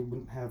perfect because you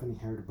wouldn't have any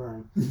hair to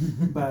burn,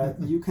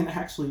 but you can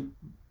actually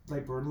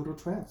burn little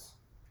trails.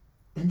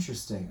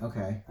 Interesting.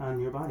 Okay. On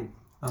your body.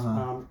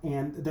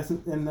 And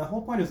the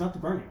whole point is not to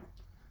burn you.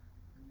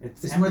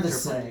 It's more the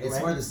play, it's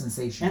right? more the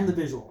sensation and the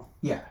visual.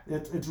 Yeah.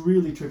 It's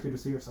really trippy to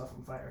see yourself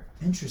on fire.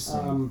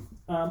 Interesting.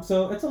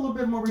 So it's a little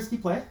bit more risky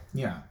play.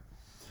 Yeah.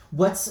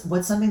 What's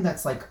something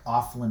that's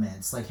off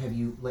limits? Have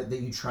you that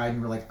you tried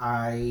and were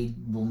I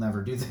will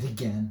never do that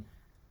again?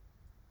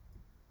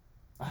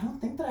 I don't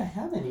think that I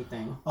have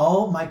anything.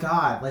 Oh my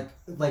god!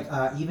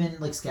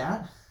 Even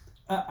scat.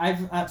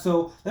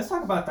 So let's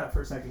talk about that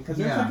for a second because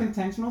there's Yeah.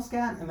 intentional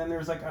scat and then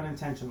there's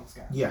unintentional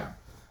scat. Yeah.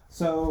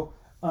 So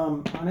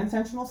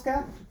unintentional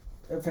scat,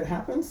 if it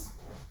happens,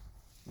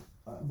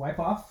 wipe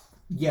off.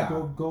 Yeah.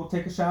 Go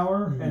take a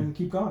shower and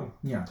keep going.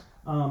 Yeah.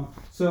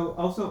 So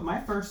also my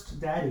first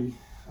daddy,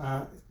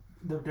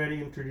 the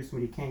daddy introduced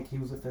me to kink. He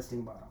was a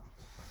fisting bottom.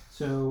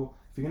 So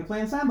if you're gonna play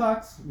in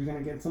sandbox, you're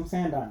gonna get some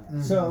sand on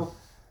you. So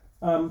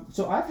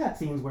I've had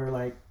scenes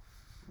where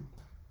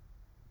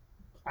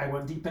I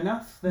went deep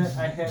enough that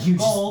I hit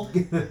gold,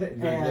 and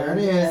there it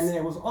is, and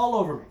it was all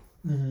over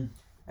me.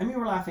 And we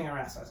were laughing our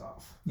asses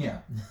off. Yeah.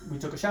 We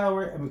took a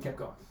shower and we kept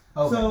going.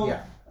 Okay. So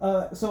yeah.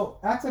 So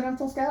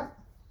accidental scat,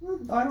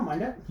 I don't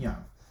mind it. Yeah.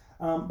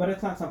 But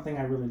it's not something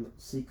I really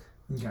seek.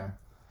 Okay.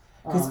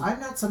 Because I'm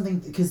not something.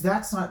 Because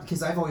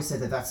I've always said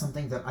that's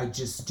something that I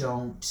just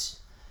don't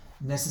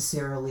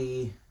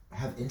necessarily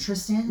have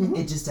interest in.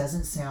 It just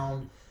doesn't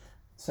sound.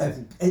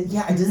 It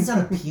doesn't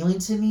sound appealing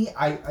to me.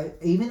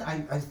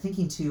 I'm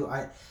thinking too.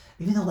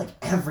 Even though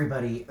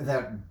everybody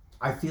that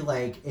I feel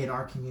in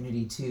our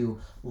community too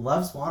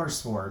loves water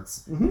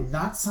sports,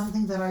 not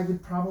something that I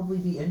would probably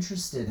be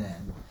interested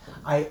in.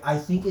 I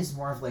think it's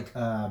more of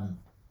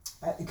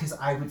because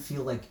I would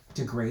feel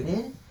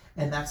degraded,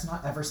 and that's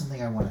not ever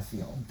something I want to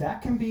feel.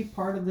 That can be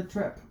part of the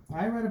trip.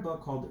 I read a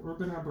book called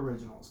Urban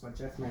Aboriginals by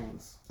Jeff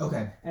Maines.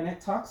 Okay. And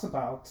it talks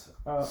about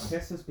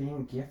piss as being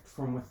a gift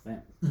from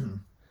within.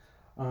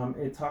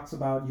 It talks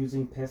about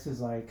using piss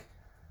as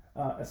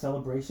a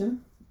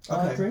celebration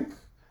drink.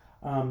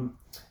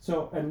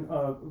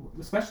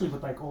 Especially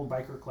with old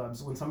biker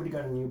clubs, when somebody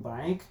got a new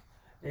bike,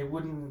 it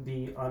wouldn't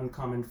be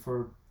uncommon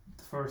for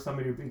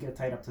somebody to get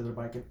tied up to their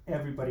bike and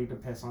everybody to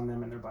piss on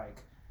them and their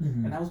bike.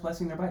 And I was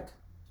blessing their bike.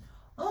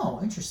 Oh,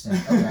 interesting.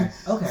 Okay.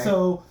 Okay.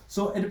 So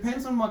it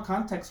depends on what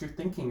context you're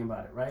thinking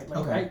about it, right?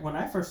 When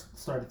I first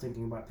started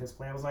thinking about piss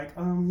play, I was I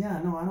don't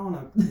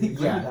want to agree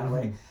that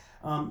way.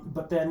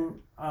 But then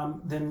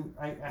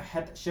I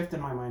had that shift in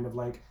my mind of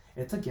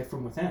it's a gift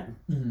from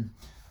within.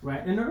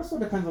 Right, and it also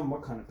depends on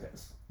what kind of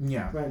piss.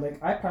 Yeah. Right,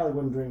 I probably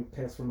wouldn't drink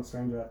piss from a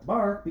stranger at the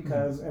bar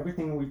because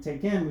everything we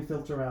take in, we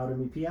filter out and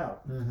we pee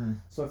out.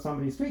 So if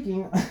somebody's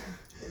streaking,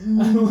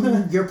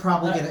 you're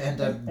probably going to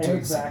end up doing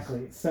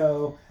exactly.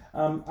 So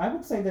I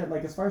would say that,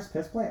 like, as far as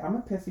piss play, I'm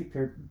a piss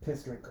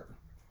drinker.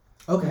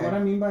 Okay. And what I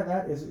mean by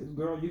that is,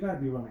 girl, you got to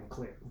be running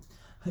clear.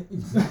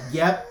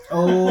 Yep.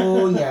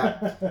 Oh,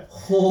 yeah.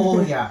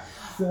 Oh, yeah.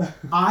 So,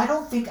 I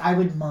don't think I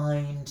would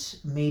mind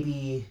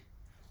maybe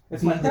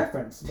it's my being the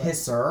preference.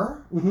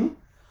 pisser, Mm-hmm.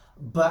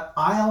 but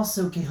I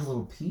also get a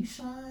little pee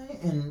shy,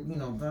 and, you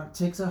know, that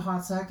takes a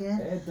hot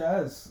second. It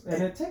does.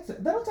 And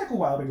that'll take a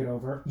while to get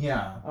over.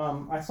 Yeah.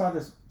 I saw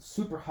this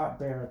super hot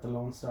bear at the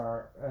Lone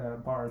Star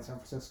bar in San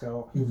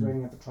Francisco. He was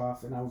waiting at the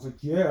trough, and I was like,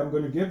 yeah, I'm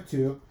going to give it to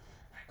you.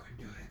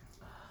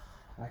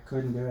 I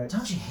couldn't do it.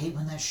 Don't you hate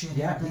when that shit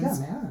Yeah, he happens?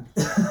 got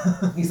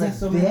mad. He's like,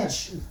 so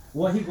bitch. Mad.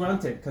 Well, he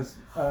grunted because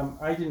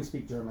I didn't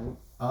speak German.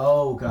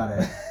 Oh, got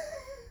it.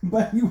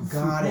 But he was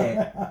Got it.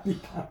 happy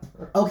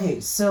camper.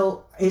 Okay,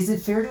 so is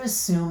it fair to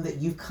assume that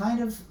you've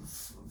kind of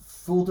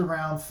fooled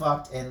around,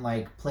 fucked, and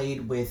like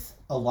played with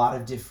a lot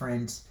of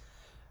different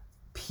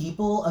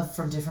people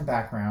from different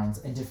backgrounds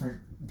and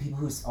different people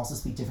who also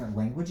speak different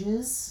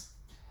languages?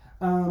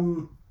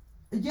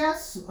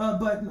 Yes,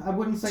 but I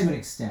wouldn't say To an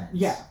extent.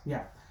 Yeah.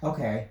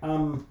 Okay.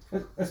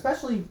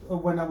 Especially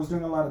when I was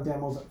doing a lot of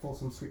demos at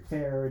Folsom Street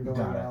Fair and Got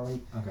Dory it.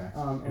 Alley. Okay.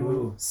 And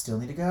Ooh, still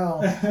need to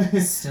go.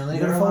 Still need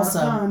to go They're to a lot of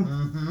Folsom.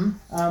 fun.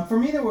 Mm-hmm. For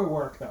me, they were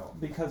work though,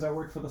 because I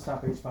worked for the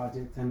Stop Age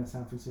Project and the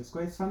San Francisco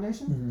AIDS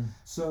Foundation. Mm-hmm.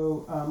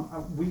 So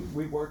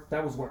we worked.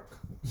 That was work.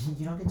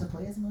 You don't get to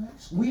play as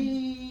much?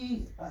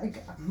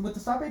 With the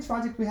Stop Age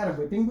Project, we had a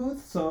whipping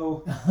booth,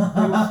 so it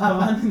was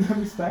fun in that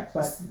respect.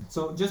 But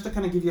so just to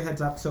kind of give you a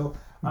heads up, so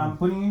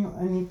putting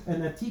you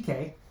in a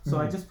TK. So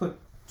I just put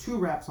 2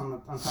 wraps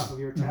on top of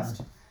your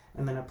chest,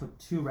 and then I put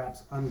 2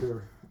 wraps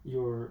under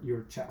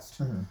your chest.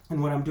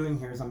 And what I'm doing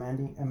here is I'm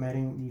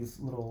adding these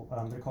little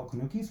they're called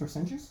kanukis or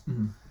cinches.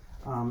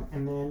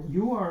 And then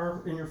you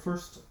are in your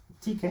first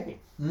TK.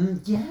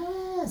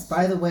 Yes.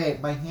 By the way,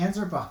 my hands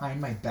are behind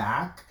my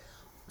back,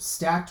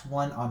 stacked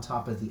one on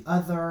top of the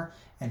other,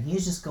 and he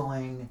is just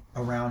going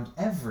around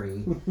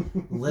every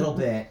little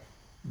bit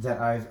that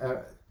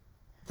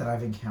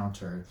I've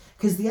encountered.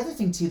 Because the other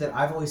thing too that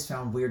I've always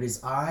found weird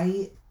is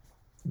I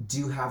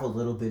do have a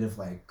little bit of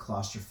like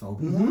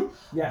claustrophobia.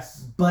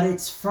 Yes. But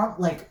it's from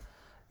like,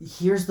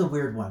 here's the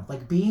weird one.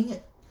 Like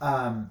being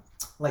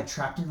like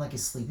trapped in like a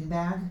sleeping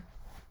bag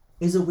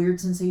is a weird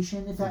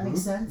sensation, if that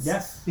makes sense.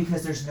 Yes.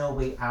 Because there's no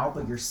way out,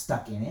 but you're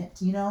stuck in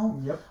it, you know?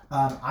 Yep.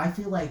 I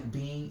feel like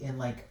being in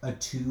like a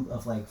tube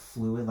of like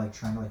fluid, like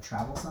trying to like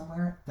travel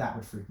somewhere, that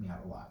would freak me out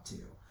a lot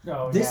too.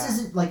 Oh, This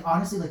isn't like,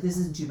 honestly, like this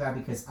isn't too bad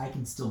because I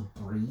can still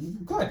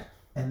breathe. good.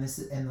 And this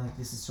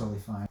is totally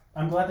fine.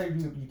 I'm glad that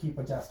you keep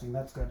adjusting.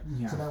 That's good.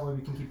 Yeah. So that way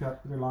we can keep you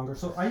out there longer.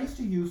 So I used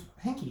to use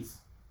hankies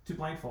to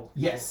blindfold.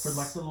 Yes. For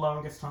like the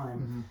longest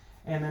time.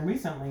 And then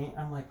recently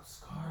I'm like,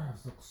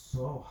 scarves look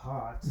so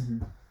hot.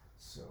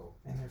 So,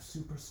 and they're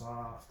super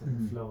soft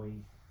and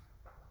flowy.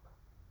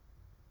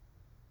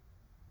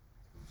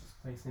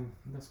 Just placing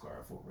the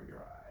scarf over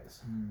your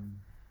eyes.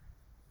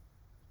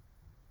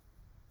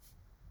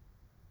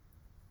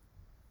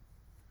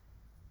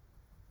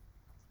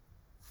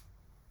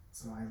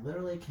 So I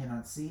literally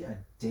cannot see a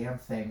damn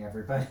thing,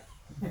 everybody.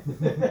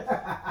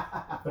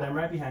 But I'm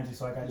right behind you,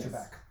 so I got your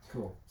back.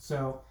 Cool.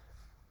 So,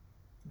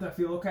 that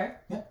feel okay?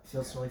 Yep,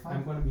 feels totally fine.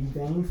 I'm going to be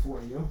vain for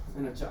you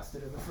and adjust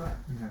it in the front.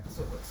 Okay.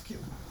 So it looks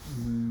cute.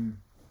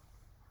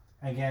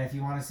 Again, if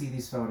you want to see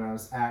these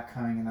photos at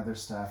Coming and Other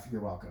Stuff, you're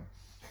welcome.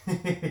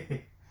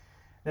 There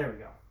we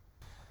go.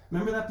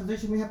 Remember that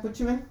position we had put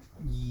you in?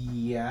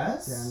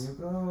 Yes. Down you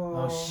go.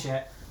 Oh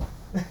shit.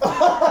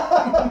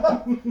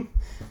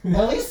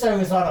 At least I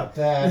was on a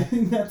bed.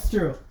 That's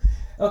true.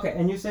 Okay,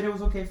 and you said it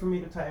was okay for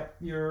me to tie up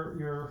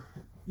your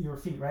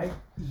feet, right?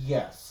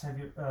 Yes. Have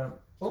you? I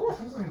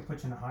think we're gonna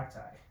put you in a hog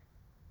tie.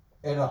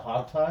 In a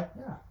hog tie?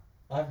 Yeah.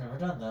 I've never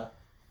done that.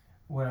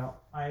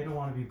 Well, I don't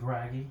want to be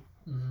braggy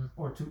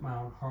or toot my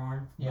own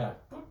horn. Yeah.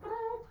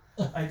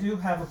 but I do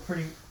have a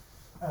pretty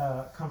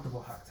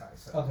comfortable hog tie,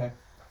 so Okay.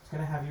 it's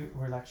gonna have you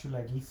relax your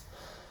leggies.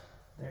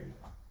 There you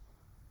go.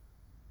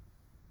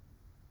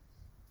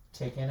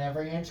 Taking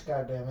every inch,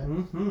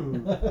 goddammit.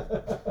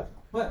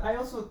 But I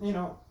also,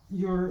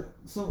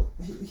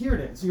 here it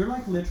is. You're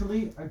like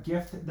literally a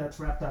gift that's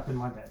wrapped up in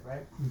my bed,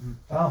 right?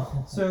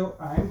 Oh. So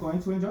I'm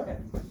going to enjoy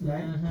it,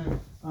 right?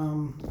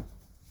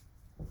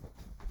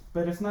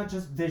 But it's not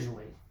just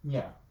visually.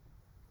 Yeah.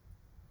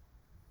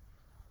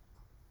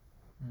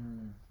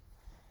 And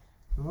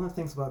one of the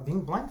things about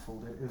being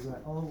blindfolded is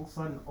that all of a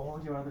sudden all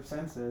of your other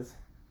senses.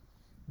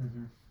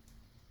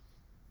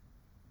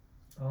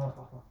 Oh.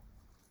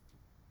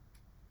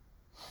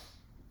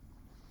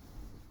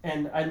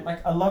 And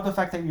I love the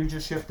fact that you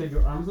just shifted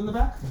your arms in the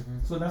back.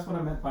 So that's what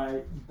I meant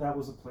by that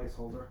was a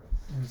placeholder.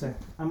 So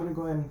I'm gonna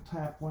go ahead and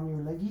tie up one of your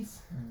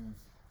leggies.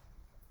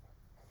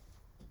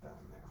 Down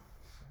there.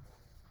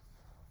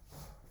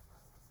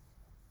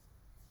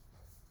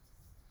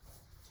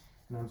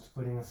 And I'm just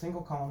putting a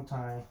single column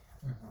tie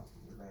on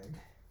your leg.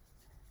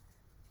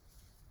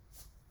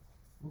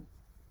 Oop.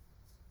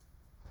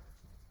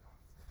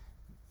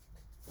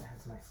 I had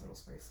It's a nice little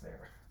space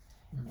there.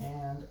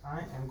 And I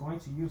am going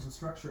to use the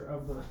structure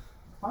of the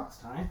box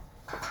tie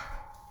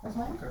as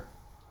my anchor.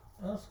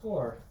 Oh,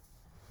 score.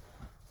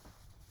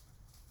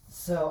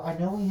 So I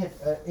know we had,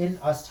 in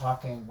us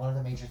talking, one of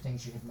the major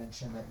things you had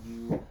mentioned that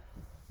you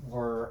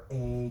were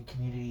a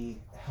community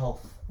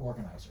health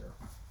organizer.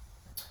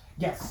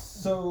 Yes.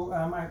 So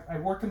I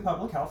work in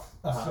public health.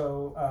 Uh-huh.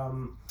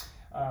 So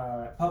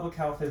public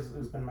health has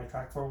been my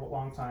track for a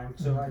long time.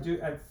 So I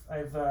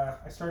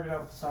started out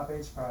with the Stop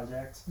AIDS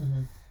Project.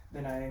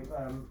 Then I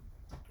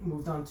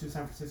moved on to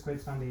San Francisco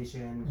AIDS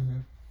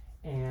Foundation,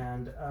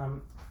 and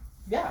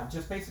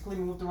just basically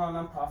moved around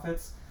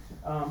nonprofits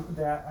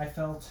that I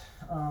felt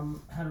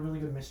had a really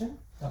good mission.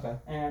 Okay.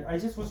 And I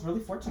just was really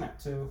fortunate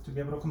to be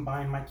able to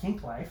combine my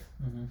kink life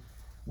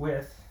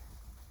with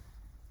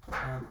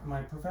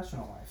my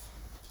professional life.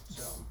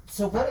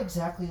 So what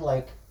exactly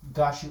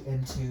got you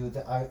into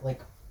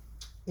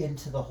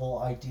the whole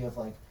idea of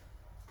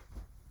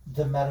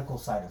the medical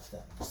side of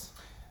things?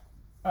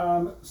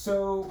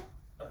 So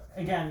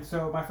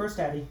my first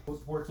daddy was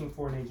working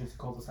for an agency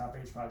called the Stop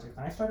AIDS Project,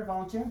 and I started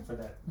volunteering for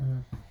that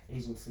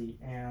agency.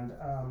 And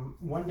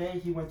one day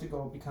he went to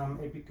go become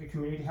a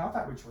community health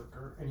outreach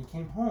worker, and he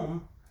came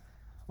home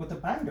with a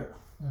binder.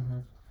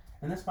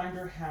 And this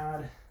binder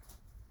had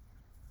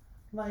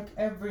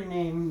every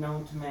name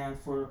known to man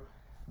for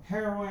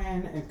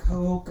heroin and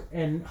coke,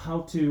 and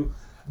how to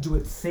do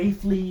it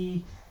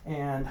safely,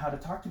 and how to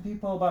talk to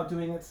people about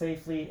doing it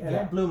safely, and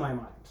it blew my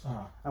mind.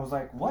 I was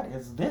like, what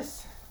is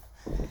this?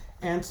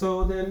 And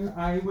so then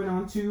I went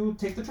on to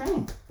take the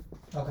training.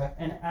 Okay.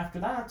 And after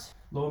that,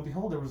 lo and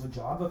behold, there was a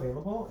job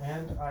available,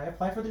 and I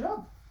applied for the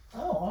job.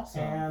 Oh,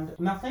 awesome. And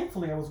now,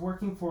 thankfully, I was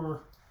working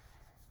for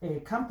a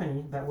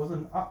company that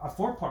wasn't a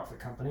for-profit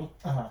company,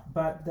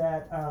 but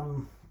that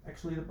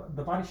actually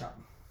the body shop.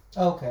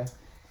 Okay.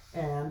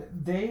 And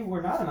they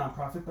were not a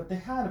nonprofit, but they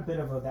had a bit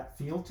of that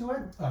feel to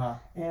it.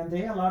 And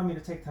they allowed me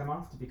to take time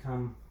off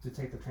to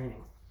take the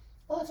training.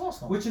 Oh, that's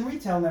awesome. Which in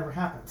retail never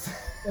happens.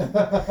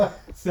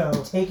 So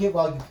take it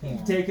while you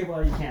can. Take it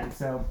while you can.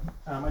 So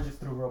I just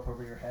threw a rope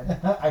over your head.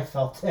 I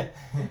felt it.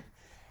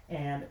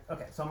 And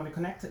okay, so I'm going to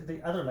connect the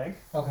other leg.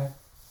 Okay.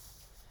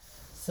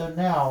 So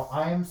now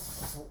I'm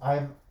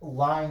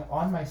lying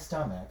on my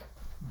stomach,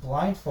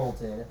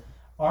 blindfolded,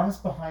 arms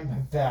behind my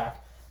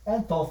back,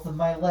 and both of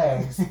my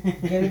legs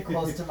getting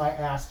close to my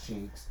ass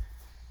cheeks.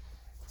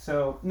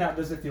 So now,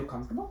 does it feel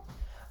comfortable?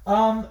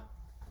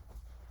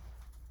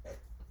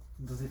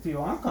 Does it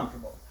feel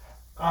uncomfortable?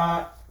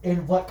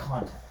 In what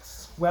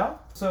context?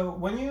 Well, so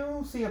when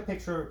you see a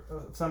picture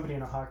of somebody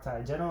in a hog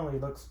tie, generally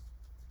it looks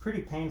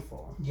pretty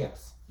painful.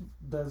 Yes.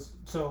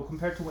 So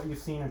compared to what you've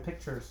seen in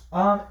pictures?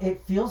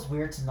 It feels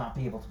weird to not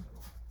be able to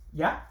move.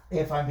 Yeah.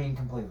 If I'm being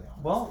completely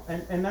honest. Well,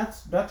 and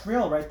that's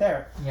real right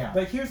there. Yeah.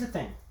 But here's the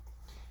thing.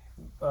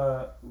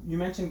 You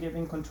mentioned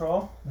giving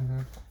control.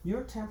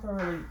 You're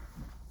temporarily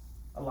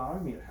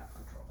allowing me to have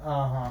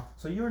control.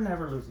 So you're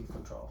never losing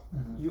control.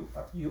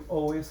 You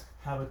always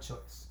have a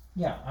choice.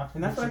 Yeah.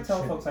 And that's what I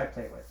tell folks I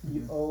play with.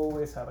 You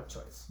always have a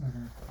choice.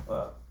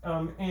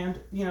 And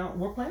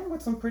we're playing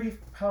with some pretty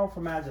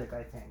powerful magic,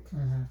 I think.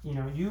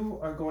 You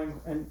are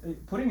going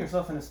and putting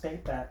yourself in a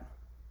state that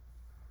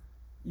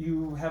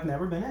you have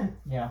never been in.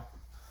 Yeah.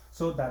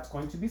 So that's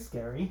going to be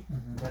scary.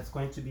 That's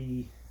going to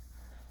be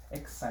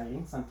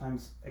exciting.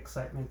 Sometimes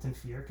excitement and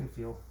fear can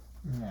feel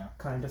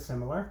kind of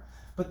similar.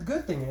 But the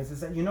good thing is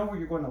that you know where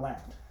you're going to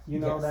land. You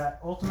know that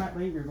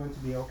ultimately you're going to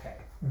be okay.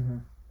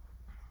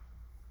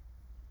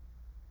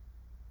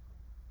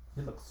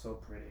 You look so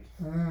pretty.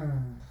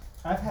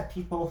 I've had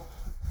people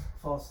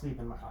fall asleep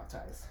in my hog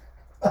ties.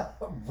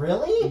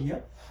 Really?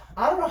 Yep.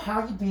 I don't know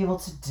how you'd be able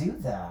to do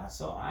that.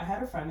 So I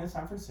had a friend in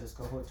San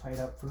Francisco who had tied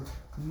up for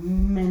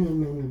many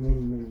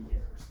years.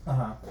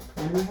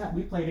 And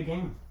we played a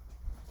game.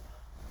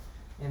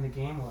 And the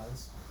game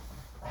was...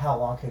 How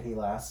long could he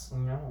last?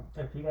 No,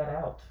 if he got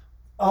out.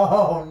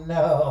 Oh,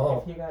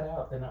 no. If he got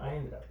out, then I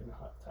ended up in a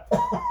hog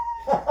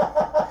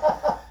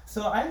tie.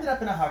 So I ended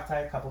up in a hog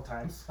tie a couple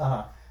times.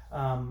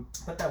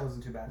 But that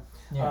wasn't too bad.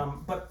 Yeah.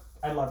 But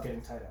I love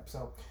getting tied up.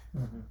 So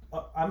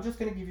I'm just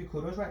going to give you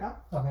kudos right now.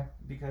 Okay.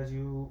 Because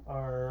you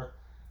are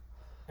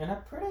in a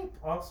pretty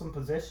awesome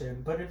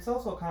position, but it's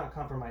also kind of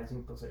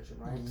compromising position,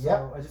 right? Yep.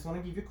 So I just want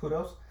to give you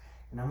kudos,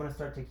 and I'm going to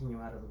start taking you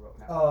out of the rope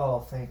now. Oh,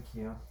 thank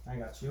you. I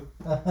got you.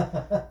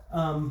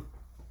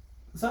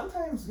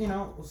 Sometimes,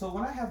 so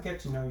when I have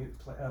get to know you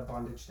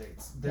bondage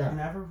dates, they're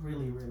never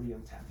really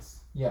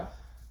intense. Yeah.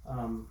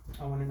 I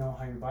want to know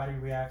how your body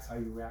reacts, how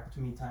you react to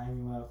me tying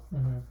you up.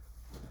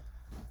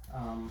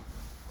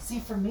 See,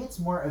 for me, it's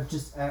more of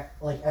just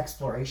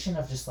exploration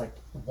of just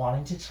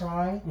wanting to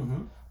try.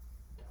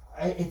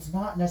 It's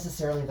not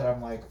necessarily that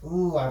I'm like,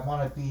 ooh, I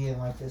want to be in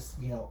this,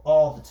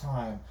 all the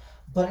time.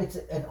 But it's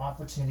an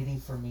opportunity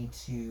for me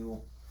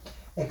to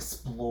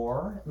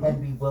explore and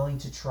be willing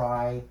to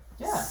try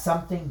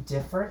something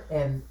different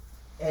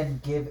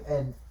and give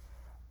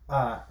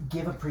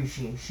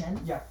appreciation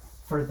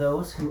for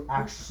those who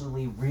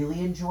actually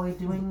really enjoy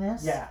doing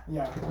this. Yeah.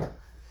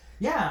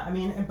 Yeah, I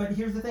mean, but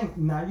here's the thing.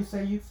 Now you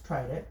say you've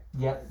tried it.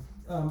 Yep.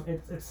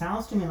 It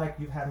sounds to me like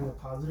you've had a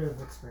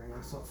positive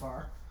experience so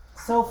far.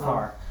 So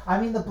far. I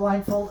mean, the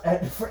blindfold,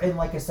 in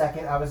like a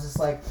second, I was just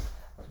like,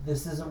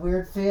 this is a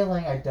weird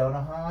feeling. I don't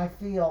know how I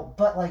feel.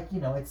 But, like, you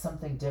know, it's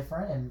something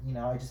different. And, you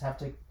know, I just have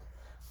to,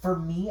 for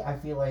me, I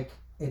feel like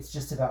it's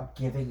just about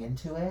giving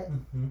into it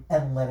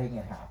and letting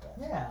it happen.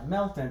 Yeah,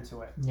 melt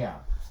into it. Yeah.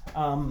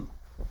 And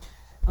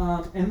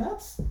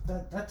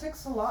that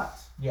takes a lot.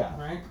 Yeah.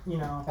 Right? You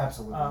know.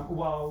 Absolutely.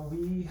 While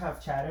we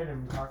have chatted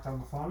and talked on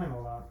the phone and a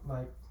lot,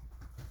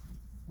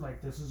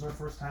 like this is our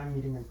first time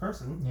meeting in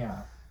person.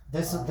 Yeah.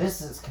 This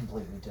is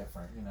completely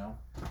different, you know?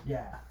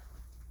 Yeah.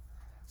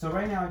 So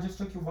right now I just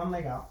took your one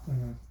leg out.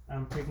 Mm-hmm.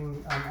 I'm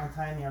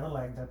untying the other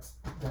leg that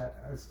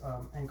is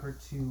anchored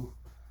to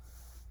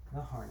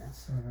the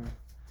harness.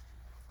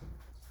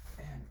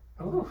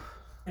 Mm-hmm.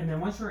 And then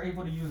once you're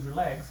able to use your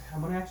legs, I'm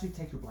going to actually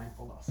take your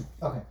blindfold off.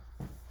 Okay.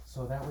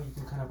 So that way you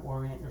can kind of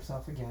orient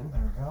yourself again.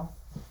 There we go.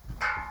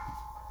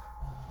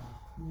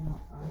 You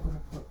know, I'm going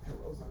to put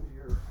pillows under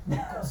your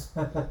ankles.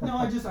 No,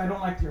 I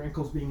don't like your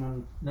ankles being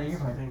on No, you're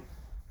fine. something.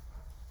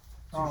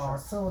 Oh,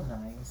 so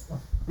nice.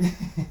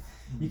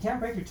 You can't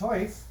break your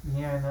toys.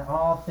 Yeah, no,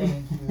 oh,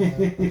 thank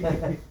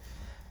you.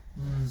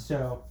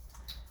 So,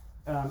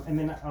 and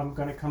then I'm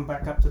going to come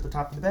back up to the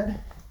top of the bed.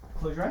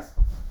 Close your eyes.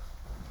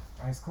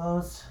 Eyes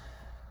closed.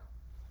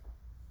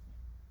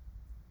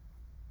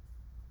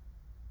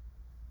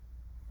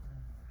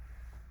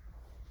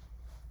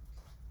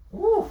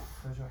 Ooh.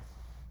 Close your eyes.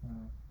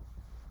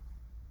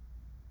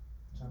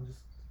 So I'm just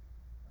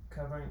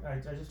covering. I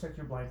just took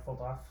your blindfold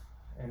off,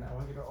 and I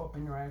want you to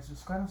open your eyes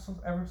just kind of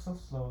ever so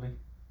slowly,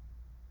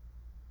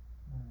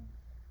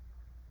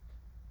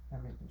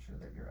 and making sure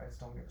that your eyes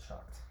don't get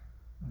shocked.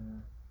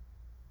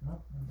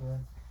 Nope, I'm good.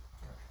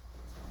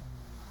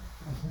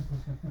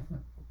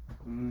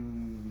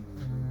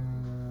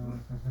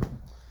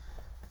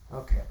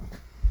 Okay.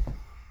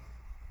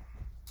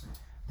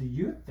 Do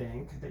you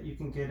think that you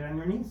can get on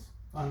your knees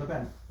on the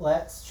bed?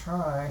 Let's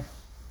try.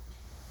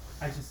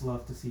 I just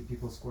love to see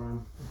people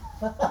squirm.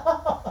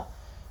 I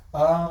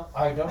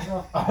don't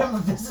know.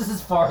 This is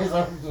as far as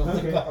I'm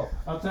going to go.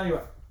 I'll tell you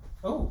what.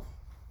 Oh.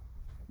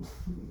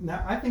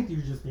 Now I think you're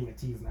just being a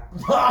tease now.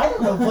 I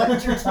don't know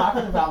what you're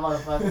talking about,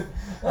 motherfucker.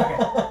 Okay,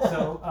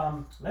 so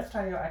let's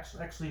try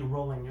actually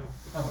rolling you.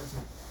 Oh.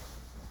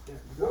 There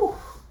we go.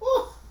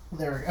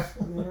 There we go.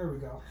 There we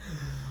go.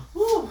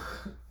 Woo.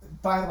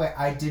 By the way,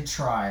 I did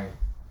try.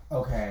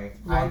 Okay,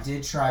 I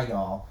did try,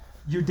 y'all.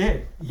 You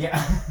did.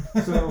 Yeah.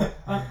 So,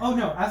 oh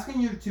no,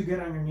 asking you to get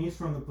on your knees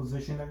from the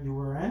position that you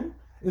were in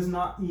is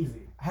not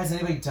easy. Has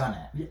anybody done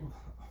it? Yeah.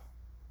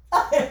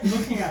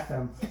 Looking at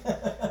them. You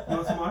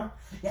want some water?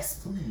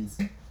 Yes, please.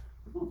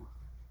 Ooh.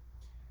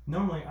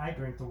 Normally I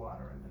drink the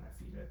water and then I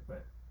feed it,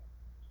 but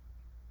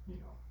you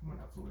know, we're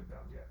not fluid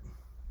bound yet.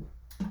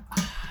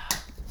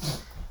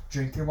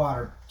 Drink your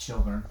water,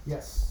 children.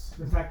 Yes.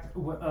 In fact,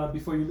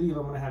 before you leave,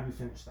 I'm going to have you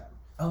finish that.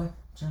 Okay,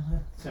 gently.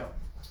 So,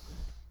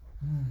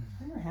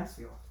 how do your hands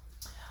feel?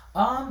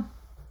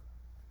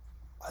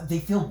 They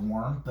feel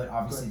warm, but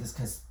obviously this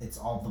because it's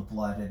all the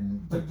blood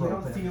and the But you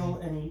rope don't and feel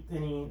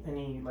everything.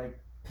 any like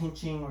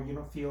pinching, or you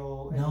don't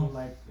feel No. any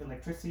like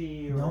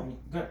electricity or Nope. any.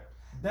 Good.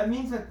 That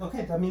means that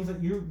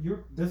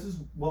you're this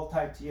is well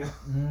tied to you.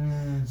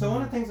 Mm-hmm. So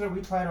one of the things that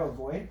we try to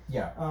avoid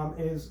Yeah.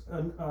 is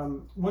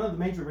one of the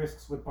major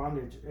risks with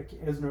bondage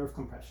is nerve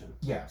compression.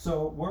 Yeah.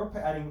 So we're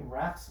adding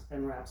wraps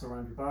and wraps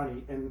around your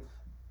body, and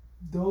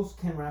those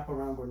can wrap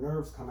around where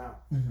nerves come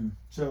out. Mm-hmm.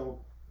 So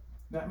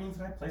that means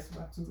that I placed the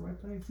wraps in the right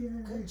place. Yay.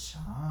 Good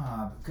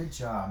job. Good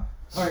job.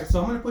 All right, so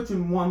I'm going to put you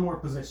in one more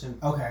position,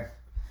 Okay.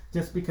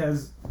 just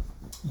because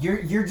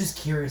You're just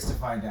curious to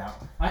find out.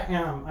 I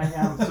am.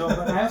 So,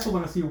 but I also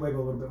want to see you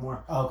wiggle a little bit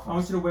more. Oh, I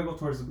want you to wiggle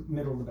towards the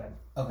middle of the bed.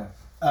 Okay.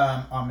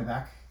 On my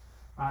back.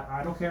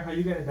 I don't care how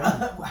you get it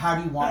done. How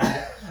do you want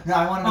it? No,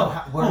 I want to know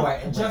where do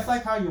I just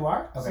like how you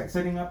are, Okay.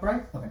 sitting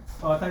upright. Okay.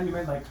 Oh, I thought you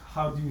meant like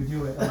how do you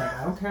do it? I'm like,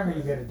 I don't care how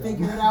you get it done.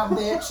 Figure it out,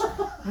 bitch.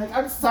 Like,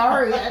 I'm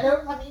sorry. I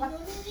don't want to.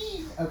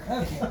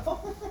 Okay.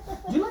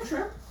 Do you like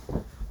shrimp?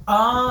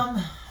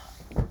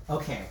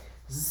 Okay.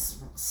 This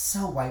is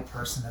so white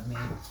person of me.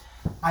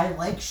 I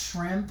like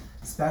shrimp,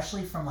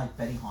 especially from like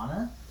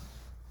Benihana.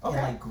 Okay.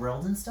 And like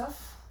grilled and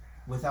stuff,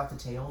 without the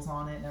tails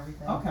on it and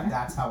everything. Okay.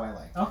 That's how I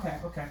like. Okay.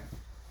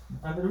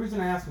 But the reason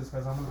I ask is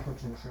because I'm going to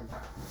put you in shrimp.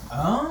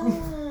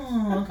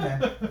 Oh, okay.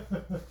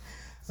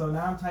 So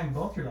now I'm tying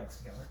both your legs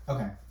together.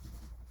 Okay.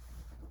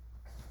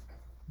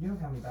 You don't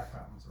have any back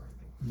problems or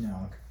anything.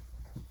 No.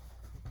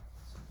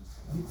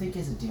 You'd think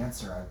as a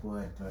dancer I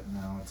would, but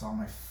no, it's all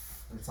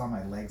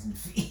my legs and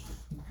feet.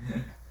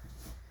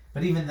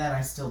 But even then,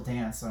 I still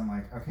dance. So I'm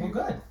like, okay. Well,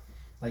 good.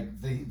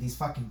 Like these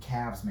fucking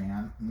calves,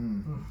 man.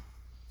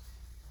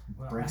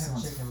 Well, Break I have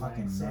someone's chicken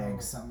fucking legs, so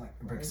neck. Something like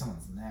break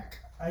someone's neck.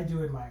 I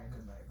do admire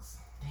good legs.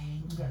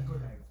 Thank You got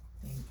good legs.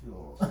 Thank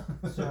you.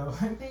 So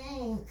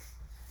thanks.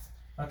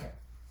 Okay.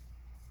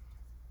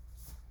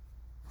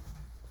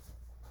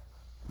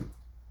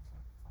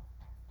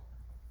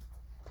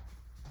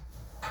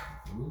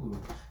 Ooh.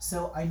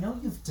 So I know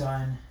you've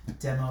done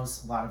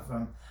demos, a lot of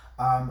them.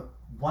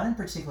 One in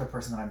particular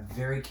person that I'm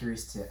very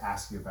curious to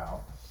ask you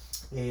about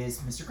is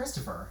Mr.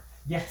 Christopher.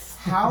 Yes.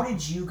 How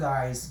did you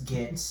guys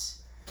get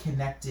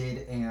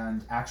connected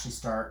and actually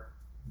start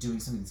doing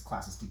some of these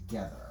classes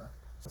together?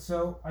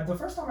 So the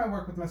first time I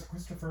worked with Mr.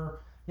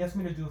 Christopher, he asked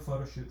me to do a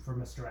photo shoot for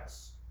Mr.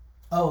 S.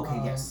 Oh,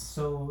 okay, yes.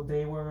 So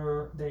they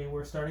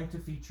were starting to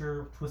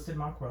feature Twisted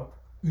Monk Rope,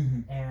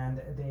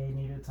 and they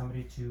needed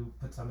somebody to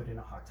put somebody in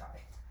a hog tie.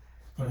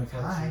 For the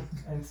photo shoot.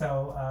 And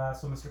so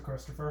Mr.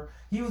 Christopher,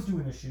 he was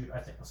doing the shoot, I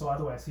think. So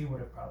otherwise, he would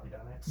have probably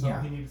done it. So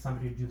he needed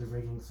somebody to do the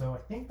rigging. So I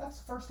think that's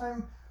the first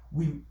time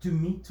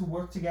to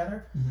work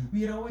together.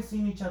 We had always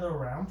seen each other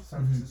around.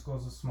 San Francisco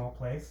is a small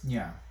place.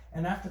 Yeah.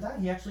 And after that,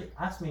 he actually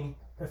asked me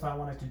if I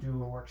wanted to do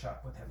a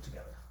workshop with him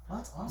together. Well,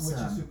 that's awesome.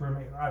 Which is super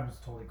amazing. I was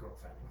totally girl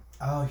fanning.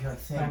 Oh, you're like,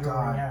 thank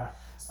God.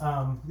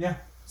 Yeah. Yeah.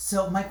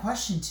 So my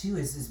question too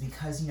is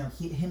because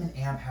him and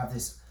Amp have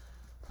this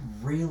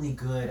really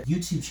good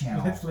YouTube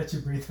channel. Let's let you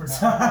breathe for now.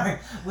 Sorry.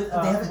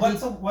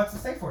 What's the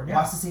safe word? Yeah.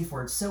 What's the safe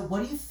word? So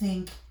what do you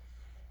think?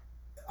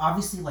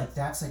 Obviously, like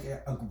that's like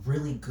a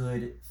really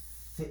good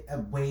a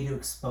way to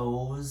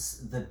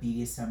expose the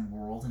BDSM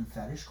world and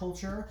fetish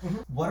culture.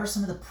 What are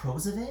some of the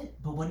pros of it?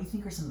 But what do you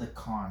think are some of the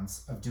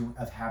cons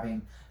of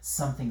having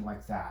something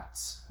like that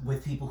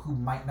with people who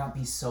might not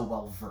be so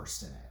well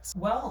versed in it?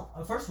 Well,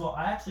 first of all,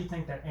 I actually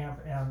think that Amp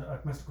and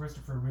Mr.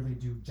 Christopher really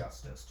do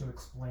justice to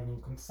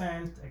explaining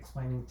consent,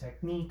 explaining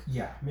technique,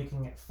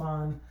 making it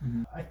fun.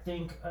 I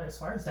think as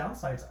far as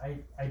downsides, I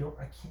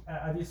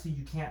can't, obviously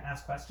you can't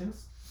ask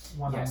questions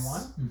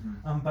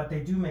one-on-one, but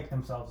they do make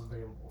themselves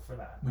available for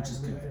that. Which is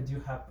good. I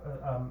do have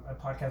a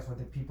podcast where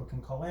the people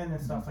can call in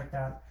and stuff like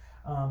that.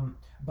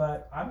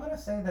 But I'm going to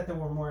say that there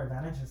were more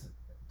advantages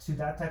to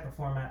that type of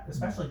format,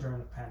 especially during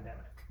the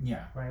pandemic.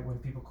 Yeah. Right, when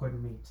people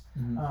couldn't meet.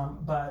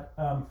 But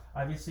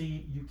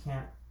obviously you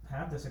can't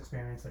have this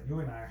experience that you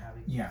and I are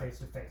having face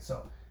to face.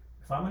 So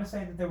if I'm going to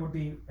say that there would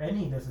be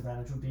any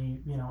disadvantage, would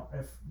be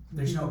if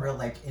there's no real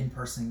like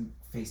in-person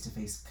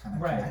face-to-face kind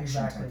of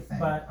connection type thing.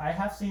 But I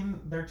have seen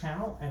their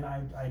channel, and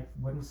I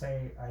wouldn't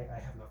say I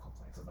have no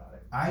complaints about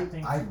it.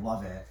 I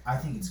love it. I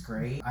think it's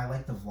great. I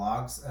like the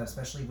vlogs,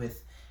 especially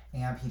with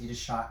Amp. He did a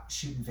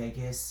shoot in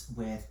Vegas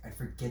with, I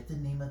forget the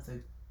name of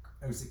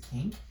was it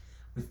Kink?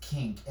 With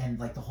Kink, and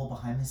like the whole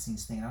behind the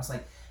scenes thing. And I was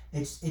like,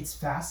 it's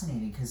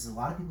fascinating because a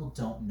lot of people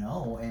don't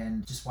know,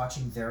 and just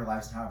watching their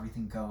lives and how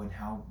everything go and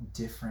how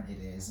different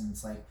it is. And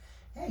it's like,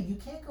 hey, you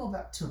can't go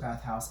back to a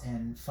bathhouse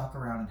and fuck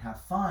around and have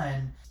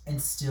fun and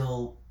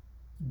still,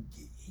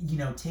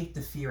 take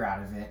the fear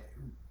out of it.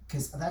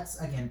 Because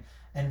that's, again,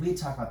 and we had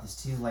talked about this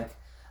too, like,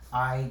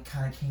 I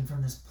kind of came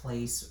from this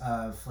place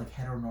of like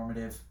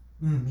heteronormative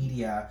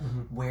media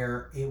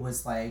where it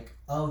was like,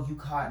 oh, you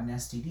caught an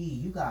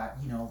STD, you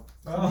got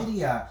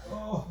chlamydia,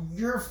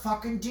 you're a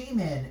fucking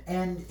demon,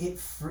 and it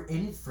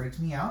freaked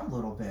me out a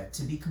little bit,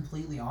 to be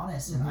completely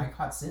honest. And I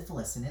caught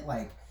syphilis, and it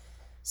like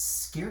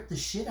scared the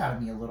shit out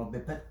of me a little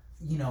bit. But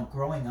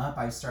growing up,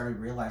 I started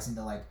realizing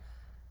that like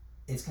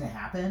it's gonna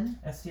happen.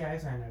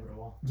 STIs are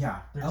inevitable. Yeah,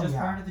 they're just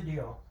part of the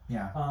deal.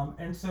 Yeah.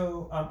 And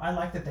so I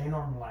like that they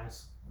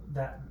normalize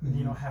that,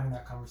 having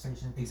that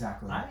conversation.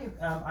 Exactly.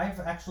 I've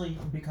actually,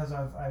 because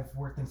I've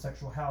worked in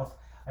sexual health,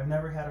 I've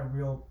never had a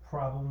real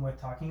problem with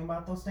talking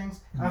about those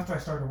things after I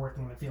started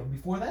working in the field.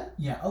 Before then,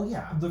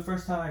 the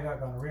first time I got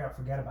gonorrhea,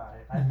 forget about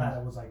it. I thought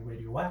it was like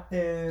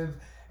radioactive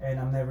and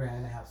I'm never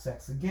going to have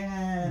sex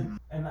again.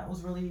 And that was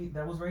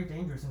very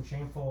dangerous and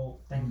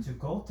shameful thing to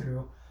go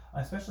through.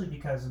 Especially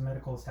because the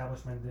medical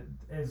establishment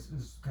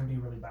can be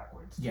really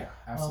backwards. Yeah,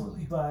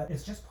 absolutely. But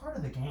it's just part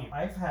of the game.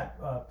 I've had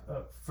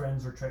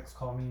friends or tricks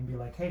call me and be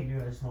like, "Hey,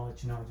 dude, I just want to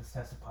let you know I just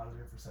tested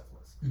positive for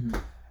syphilis."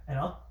 And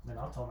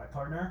I'll tell my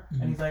partner,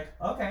 and he's like,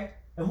 "Okay,"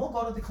 and we'll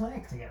go to the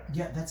clinic together.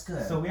 Yeah, that's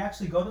good. So we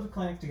actually go to the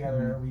clinic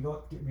together.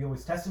 We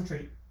always test and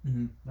treat,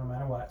 no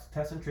matter what.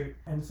 Test and treat.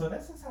 And so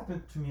this has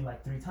happened to me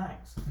like 3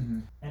 times,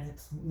 and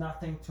it's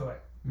nothing to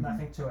it.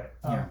 Nothing to it.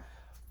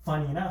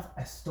 Funny enough,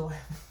 I still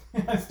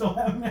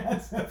haven't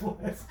had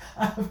syphilis.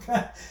 I've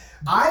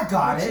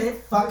got it. It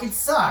fucking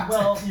sucks.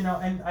 Well,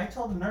 and I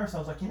told the nurse, I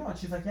was like, and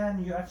she's like, yeah,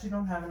 and you actually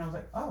don't have it. And I was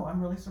like, oh,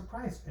 I'm really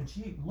surprised. And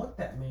she looked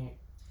at me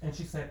and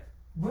she said,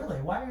 really?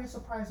 Why are you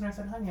surprised? And I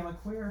said, honey, I'm a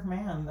queer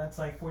man that's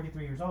like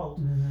 43 years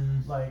old.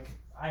 Like,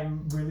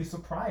 I'm really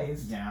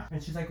surprised. Yeah.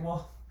 And she's like,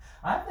 well,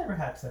 I've never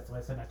had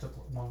syphilis. And I took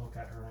one look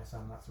at her and I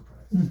said, I'm not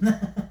surprised.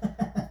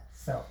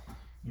 So.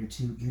 You're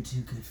too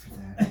good for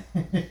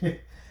that.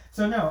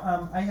 So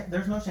no,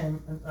 there's no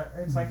shame.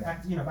 It's like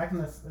back in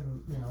this,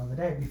 in the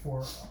day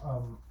before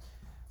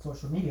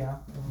social media,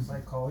 it was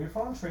like call your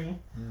phone tree,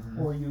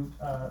 or you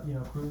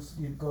cruise.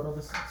 You'd go to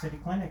the city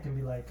clinic and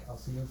be like, I'll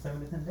see you in 7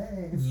 to 10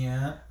 days.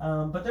 Yeah.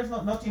 But there's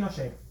no tea, no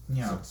shame.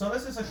 Yeah. So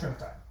this is a shrimp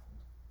time.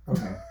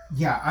 Okay.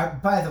 Yeah.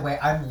 By the way,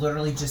 I'm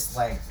literally just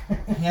like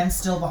hands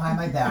still behind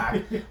my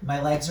back, my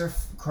legs are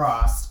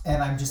crossed,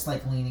 and I'm just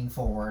like leaning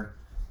forward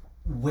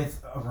with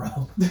a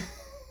rope.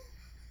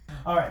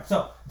 All right,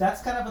 so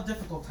that's kind of a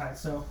difficult time.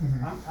 So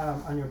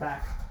I'm on your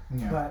back,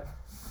 but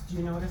Do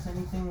you notice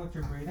anything with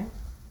your breathing?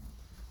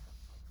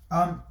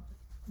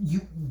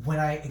 When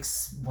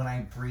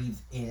I breathe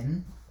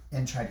in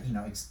and try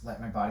to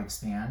let my body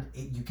expand,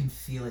 you can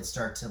feel it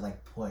start to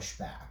like push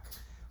back.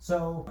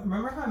 So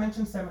remember how I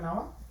mentioned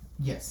Seminawa?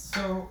 Yes.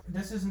 So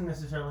this isn't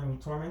necessarily me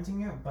tormenting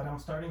you, but I'm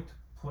starting to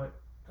put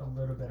a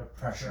little bit of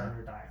pressure on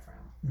your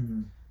diaphragm.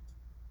 Mm-hmm.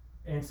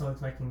 And so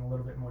it's making it a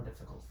little bit more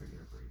difficult for you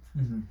to breathe.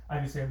 Mm-hmm.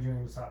 Obviously,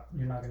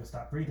 you're not going to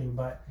stop breathing,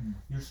 but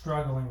you're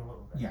struggling a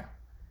little bit. Yeah.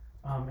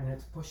 And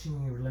it's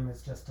pushing your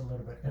limits just a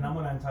little bit. And I'm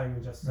going to tell you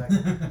in just a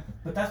second.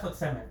 But that's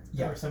what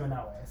or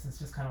Seminawa is. It's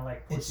just kind of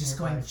like it's just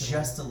going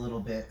just a little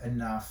bit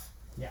enough.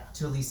 Yeah.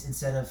 To at least,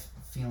 instead of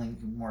feeling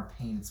more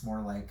pain, it's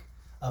more like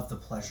of the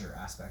pleasure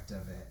aspect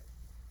of it.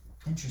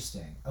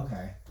 Interesting.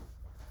 Okay.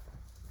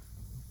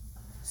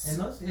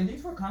 And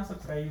these were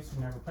concepts that I used to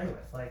never play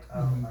with. Like, I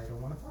don't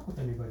want to fuck with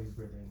anybody's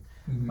breathing.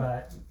 Mm-hmm.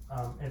 But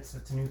it's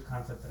a new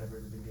concept that I've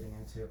really been getting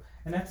into.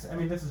 And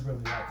this is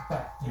really light,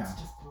 but it's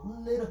just a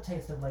little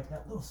taste of like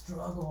that little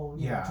struggle,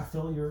 you know, to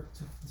fill your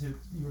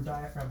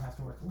diaphragm has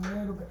to work a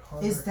little bit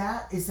harder. Is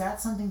that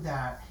something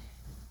that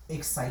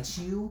excites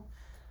you?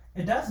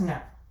 It does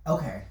now.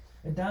 Okay.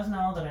 It does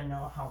now that I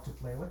know how to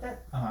play with it.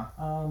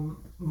 Uh-huh.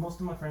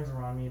 Most of my friends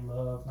around me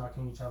love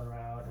knocking each other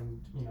out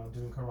and, you know,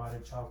 doing karate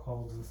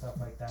chokeholds and stuff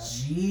like that.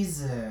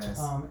 Jesus.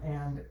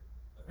 And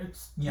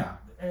it's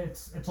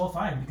all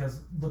fine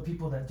because the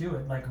people that do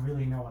it like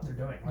really know what they're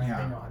doing. Like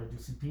they know how to do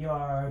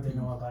CPR, they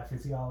know about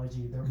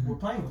physiology. We're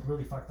playing with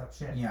really fucked up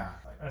shit. Yeah.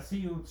 I see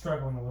you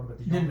struggling a little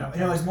bit. No,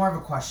 it's more of a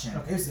question.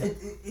 Okay.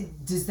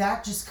 Does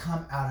that just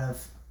come out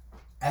of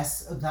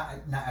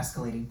not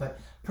escalating, but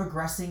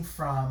progressing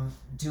from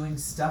doing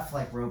stuff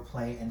like rope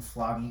play and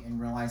flogging and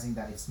realizing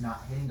that it's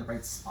not hitting the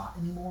right spot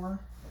anymore?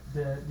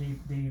 The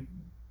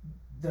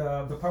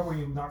part where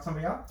you knock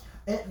somebody out?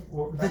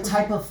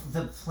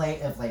 The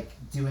play of like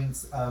doing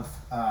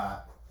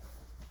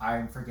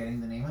I'm forgetting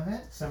the name of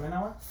it.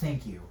 Seminawa?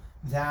 Thank you.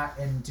 That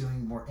and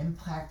doing more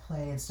impact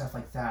play and stuff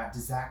like that.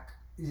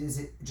 Is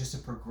it just a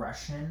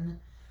progression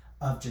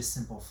of just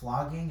simple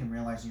flogging and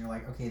realizing you're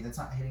like, okay, that's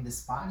not hitting the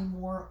spot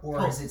anymore,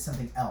 or is it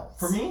something else?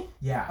 For me?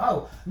 Yeah.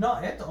 Oh, no,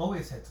 it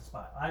always hits the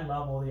spot. I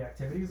love all the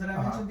activities that I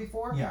mentioned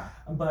before. Yeah.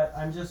 But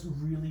I'm just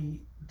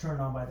really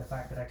turned on by the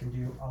fact that I can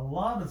do a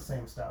lot of the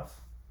same stuff.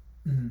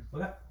 Mm-hmm.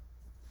 Look up.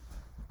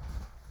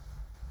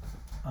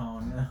 Oh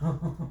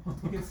no.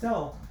 You can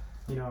still,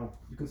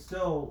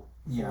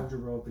 fold your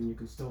rope and you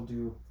can still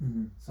do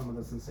some of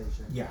the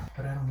sensation. Yeah.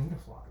 But I don't need a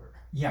flogger.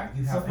 Yeah,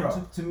 you have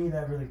rope. To me,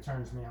 that really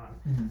turns me on.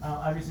 Mm-hmm.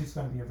 Obviously, it's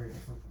going to be a very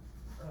different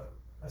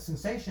a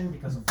sensation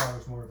because the flogger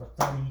is more of a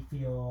thuddy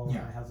feel and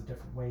it has a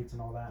different weights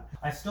and all that.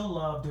 I still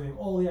love doing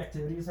all the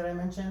activities that I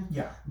mentioned.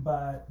 Yeah.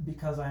 But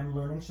because I'm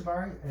learning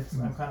Shibari,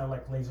 I'm kind of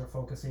like laser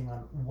focusing on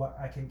what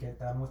I can get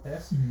done with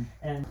this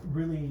and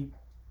really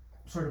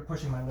sort of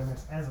pushing my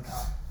limits as a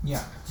cop.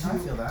 Yeah, I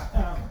feel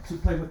that. To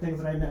play with things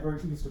that I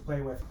never used to play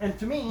with. And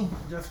to me,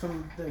 just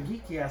from the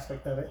geeky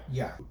aspect of it,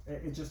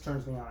 it just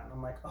turns me on.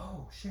 I'm like,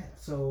 oh shit,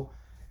 so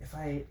if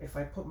I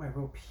put my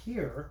rope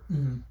here,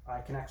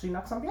 I can actually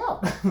knock somebody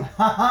out.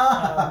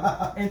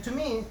 And to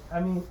me,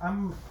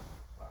 I'm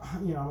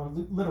a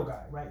little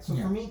guy, right? So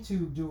for me to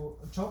do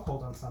a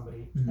chokehold on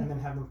somebody and then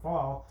have them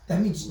fall,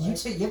 that means you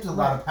have a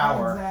lot of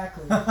power.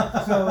 Exactly.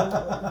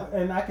 So,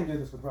 and I can do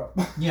this with rope.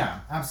 Yeah,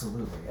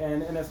 absolutely.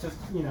 And it's just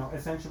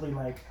essentially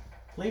like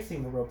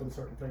placing the rope in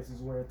certain places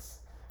where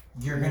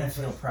you're gonna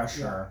feel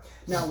pressure.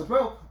 Yeah. Now with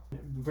rope,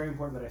 very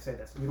important that I say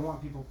this. We don't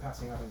want people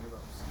passing out on the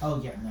ropes.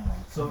 Oh yeah, no.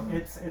 So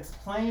it's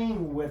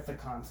playing with the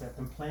concept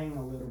and playing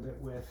a little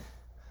bit with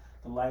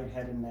the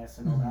lightheadedness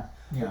and all that.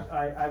 Yeah.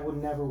 But I would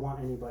never want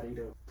anybody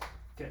to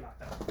get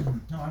knocked out.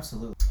 No,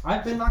 absolutely.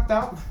 I've been knocked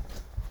out.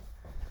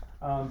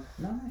 Not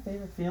my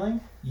favorite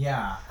feeling.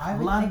 Yeah, I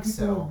would A lot think of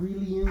people so.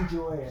 really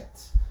enjoy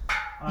it.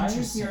 I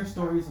hear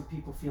stories of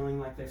people feeling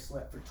like they've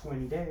slept for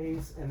 20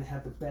 days and they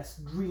have the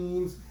best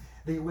dreams.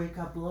 They wake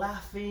up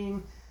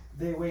laughing.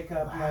 They wake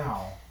up like,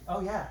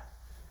 oh yeah.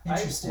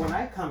 Interesting. When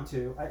I come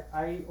to,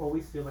 I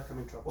always feel like I'm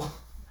in trouble.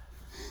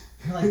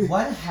 You're like,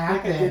 what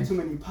happened? Like I did too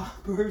many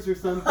poppers or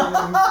something.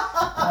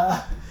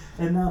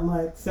 And I'm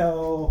like,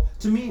 so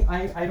to me,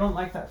 I don't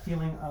like that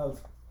feeling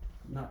of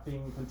not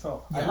being in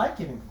control. Yeah. I like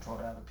giving control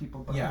to other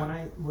people, but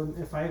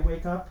if I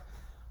wake up,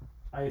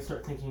 I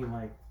start thinking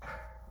like,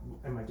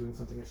 am I doing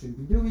something I shouldn't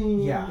be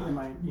doing? Yeah. Am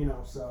I,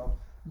 so.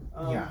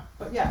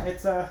 But yeah,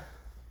 it's a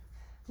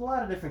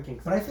lot of different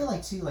kinks. But I feel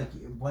like too, like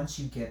once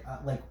you get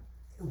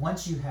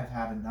once you have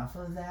had enough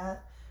of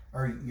that,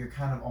 or you're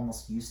kind of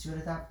almost used to it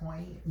at that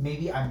point.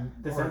 Maybe I'm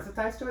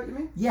desensitized to it. You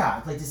mean?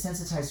 Yeah, like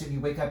desensitized to it. And you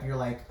wake up, you're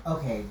like,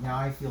 okay, now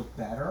I feel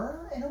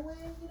better in a way.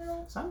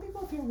 Some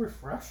people feel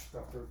refreshed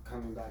after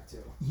coming back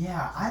too.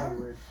 Yeah,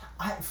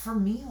 for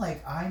me,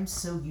 like I'm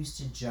so used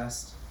to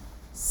just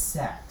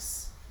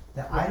sex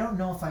that I don't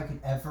know if I could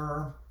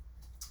ever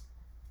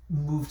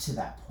move to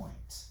that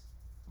point.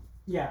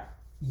 Yeah.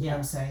 You know what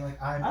I'm saying?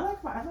 Like I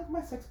like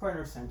my sex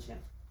partner sentient.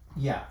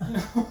 Yeah.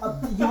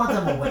 You want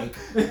them awake.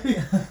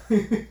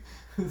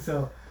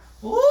 So,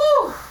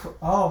 Ooh!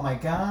 Oh my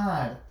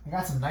god. I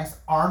got some nice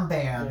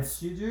armbands.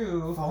 Yes, you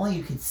do. If only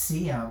you could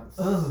see them.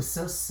 Ooh,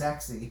 so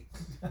sexy.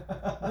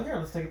 Oh, here,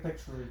 let's take a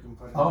picture. You can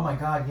put it Oh in. my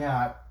god,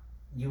 yeah.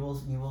 You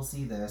will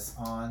see this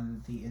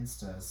on the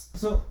Instas.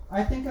 So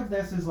I think of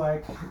this as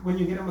like when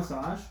you get a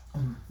massage,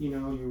 you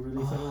know, you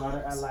release a lot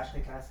of massage.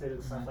 lactic acid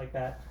and stuff like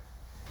that.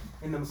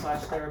 And the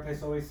massage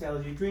therapist always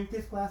tells you, drink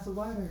this glass of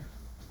water.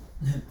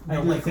 I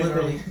No, do like the same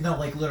literally. thing. No,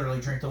 like literally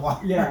drink the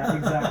water. Yeah,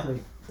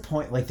 exactly.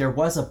 Point, like there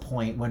was a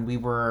point when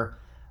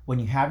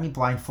you had me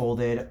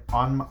blindfolded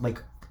on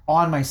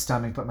my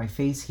stomach, but my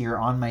face here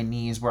on my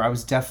knees, where I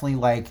was definitely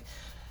like,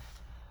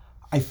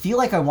 I feel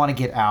like I want to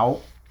get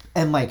out.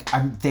 And like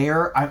I'm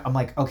there, I'm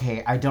like,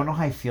 okay, I don't know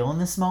how I feel in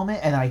this moment,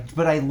 and I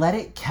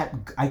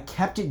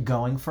kept it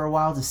going for a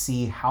while to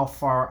see how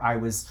far I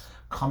was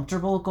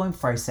comfortable going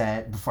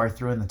before I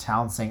threw in the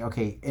towel and saying,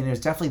 okay, and it was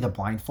definitely the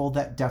blindfold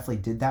that definitely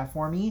did that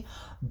for me.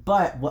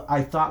 But what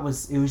I thought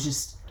was it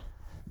was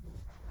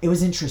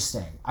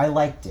interesting. I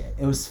liked it.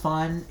 It was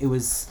fun. It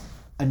was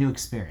a new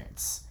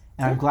experience,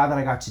 and I'm glad that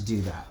I got to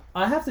do that.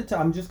 I have to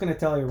I'm just going to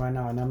tell you right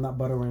now, and I'm not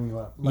buttering you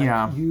up. Like,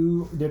 Yeah.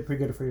 You did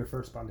pretty good for your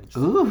first bondage.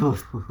 Ooh.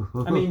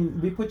 I mean,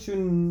 we put you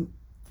in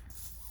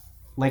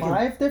like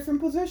 5 different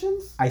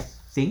positions? I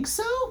think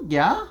so.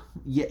 Yeah.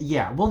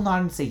 Yeah. We'll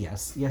nod and say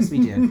yes. Yes, we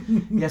did.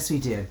 Yes, we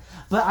did.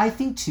 But I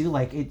think too,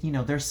 like it, you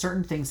know, there's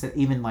certain things that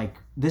even like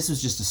this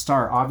was just a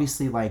start.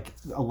 Obviously, like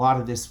a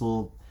lot of this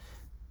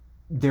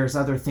there's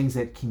other things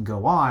that can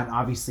go on.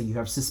 Obviously, you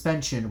have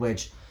suspension,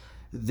 which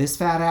this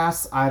fat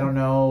ass, I don't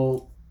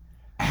know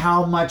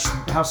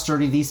how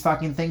sturdy these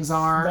fucking things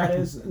are. That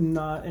is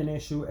not an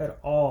issue at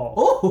all.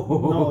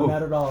 Oh. No,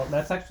 not at all.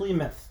 That's actually a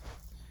myth.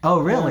 Oh,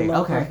 really? And I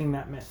love Okay. breaking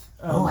that myth.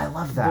 Oh, I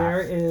love that.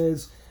 There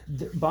is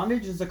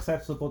bondage is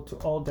accessible to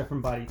all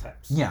different body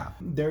types. Yeah.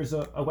 There's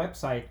a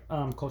website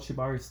called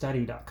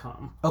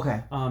shibaristudy.com.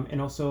 Okay.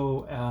 And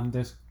also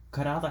there's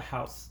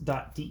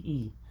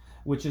karadahouse.de,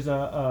 which is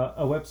a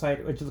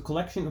website, which is a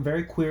collection, a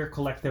very queer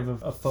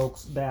collective of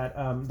folks that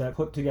that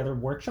put together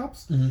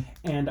workshops. Mm-hmm.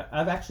 And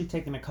I've actually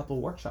taken a couple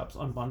workshops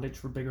on bondage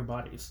for bigger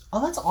bodies.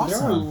 Oh, that's There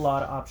are a awesome.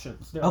 lot of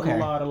options. There are Okay. a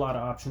lot of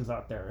options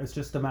out there. It's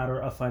just a matter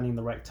of finding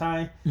the right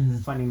tie,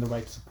 finding the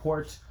right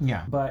support.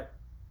 Yeah. But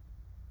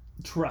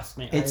trust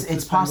me, It's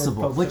just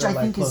possible, folks which that are, I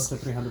like, think close is- to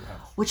 300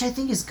 pounds. Which I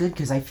think is good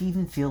because I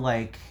even feel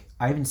like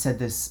I even said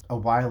this a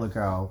while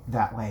ago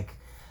that like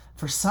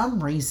for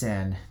some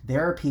reason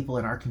there are people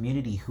in our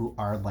community who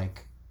are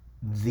like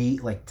the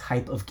like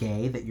type of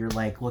gay that you're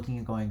like looking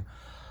and going,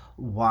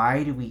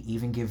 why do we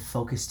even give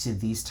focus to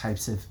these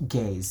types of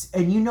gays?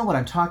 And you know what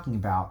I'm talking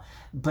about.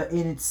 But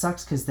it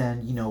sucks because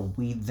then, you know,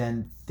 we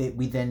then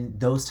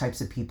those types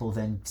of people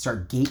then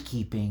start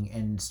gatekeeping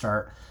and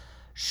start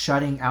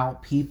shutting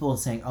out people and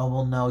saying, oh,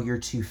 well, no, you're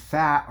too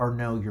fat, or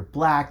no, you're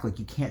black, like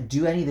you can't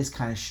do any of this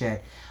kind of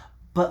shit.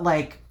 But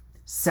like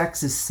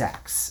sex is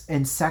sex,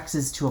 and sex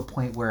is to a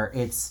point where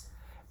it's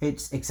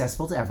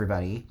accessible to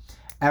everybody.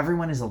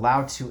 Everyone is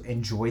allowed to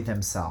enjoy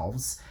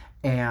themselves,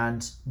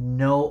 and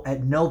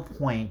at no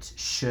point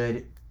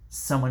should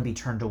someone be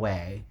turned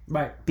away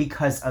Right,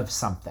 because of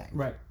something.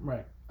 right.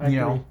 I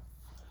You agree. know?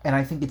 And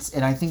I think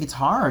it's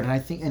hard, and I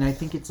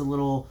think it's a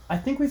little. I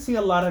think we see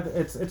a lot of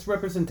it's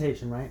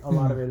representation, right? A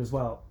lot of it as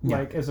well. Yeah.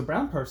 Like as a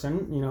brown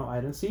person, you know, I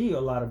didn't see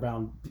a lot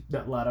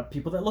of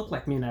people that looked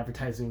like me in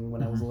advertising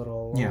when I was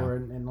little, Yeah. or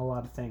in a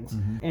lot of things.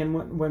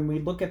 And when we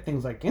look at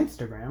things like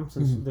Instagram,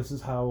 since this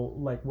is how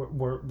like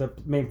we're the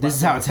main. This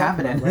is how it's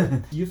platform we're talking happening.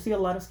 about, right? You see a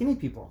lot of skinny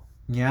people,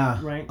 Yeah.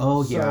 right?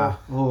 Oh So,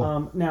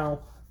 yeah. Now,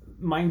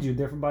 mind you,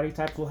 different body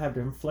types will have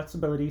different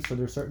flexibility, so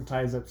there's certain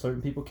ties that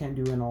certain people can't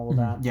do and all of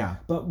that. Yeah.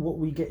 But what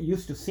we get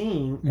used to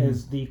seeing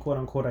is the quote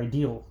unquote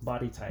ideal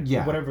body type,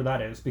 Yeah. whatever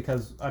that is.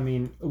 Because I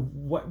mean,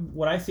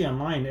 what I see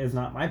online is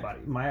not my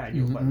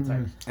ideal body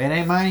type. It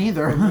ain't mine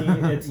either. For me,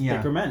 it's Yeah.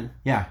 thicker men,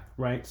 Yeah.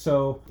 right?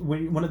 So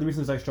one of the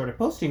reasons I started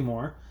posting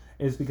more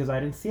is because I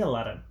didn't see a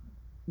lot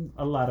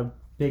of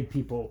big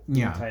people being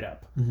Yeah. tied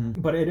up.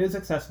 But it is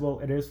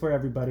accessible. It is for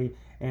everybody.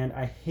 And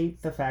I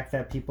hate the fact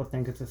that people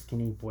think it's a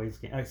skinny boys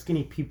game,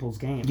 skinny people's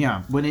game.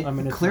 Yeah, when it I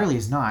mean, it's clearly not.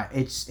 is not.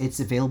 It's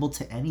available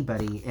to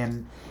anybody,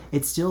 and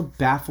it still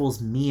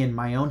baffles me in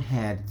my own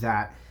head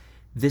that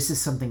this is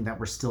something that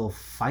we're still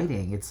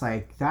fighting. It's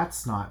like,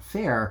 that's not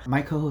fair.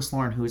 My co-host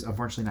Lauren, who is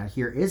unfortunately not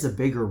here, is a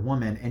bigger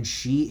woman, and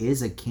she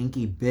is a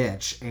kinky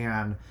bitch,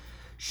 and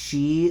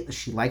she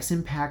likes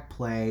impact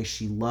play.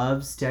 She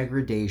loves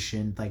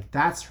degradation. Like,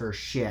 that's her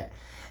shit.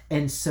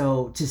 And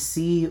so to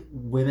see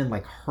women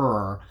like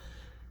her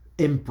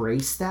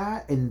embrace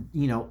that, and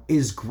you know,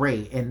 is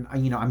great. And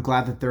you know, I'm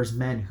glad that there's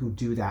men who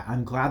do that.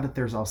 I'm glad that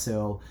there's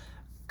also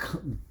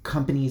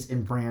companies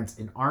and brands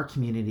in our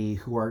community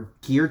who are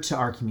geared to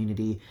our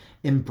community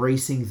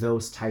embracing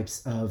those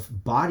types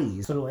of bodies.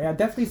 Absolutely, I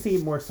definitely see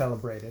it more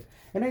celebrated,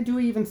 and I do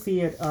even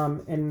see it.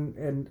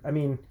 And I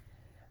mean,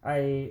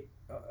 I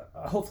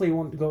hopefully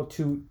won't go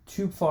too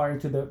far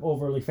into the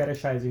overly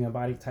fetishizing a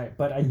body type,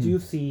 but I do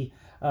see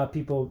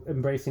people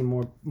embracing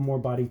more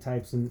body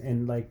types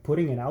and like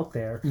putting it out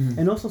there,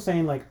 and also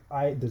saying like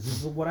this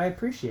is what I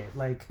appreciate,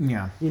 like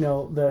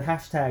the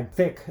hashtag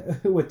thick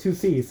with 2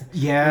 C's.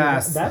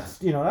 Yes,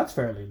 that's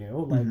fairly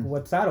new. Like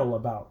what's that all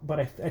about? But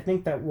I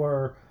think that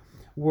we're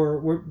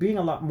being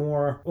a lot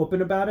more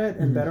open about it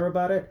and better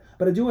about it.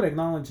 But I do want to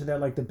acknowledge that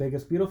like the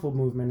biggest beautiful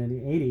movement in the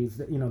 80s,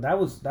 that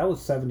was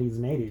 70s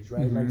and 80s,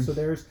 right? Like so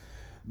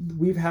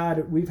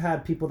we've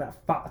had people that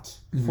fought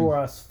for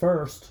us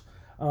first.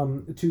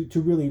 To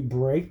really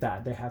break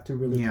that, they have to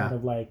really kind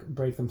of like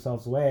break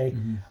themselves away,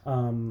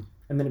 and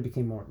then it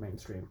became more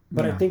mainstream.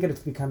 But I think it's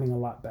becoming a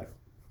lot better.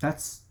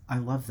 I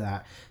love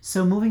that.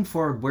 So moving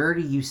forward, where do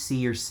you see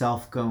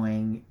yourself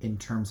going in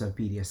terms of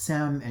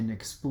BDSM and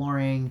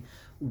exploring?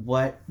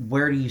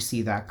 Where do you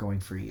see that going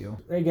for you?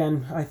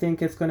 Again, I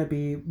think it's going to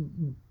be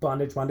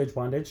bondage,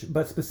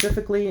 but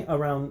specifically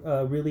around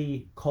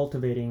really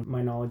cultivating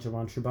my knowledge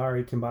around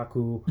Shibari,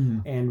 Kimbaku,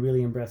 and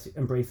really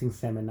embracing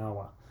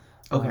Seminawa.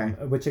 Okay.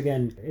 Which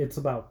again, it's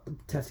about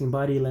testing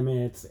body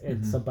limits.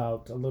 It's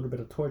about a little bit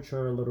of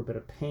torture, a little bit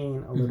of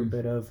pain, a little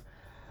bit of,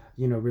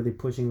 really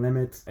pushing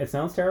limits. It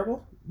sounds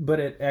terrible, but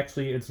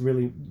it's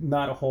really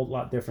not a whole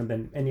lot different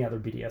than any other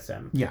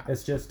BDSM. Yeah.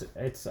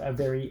 It's a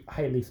very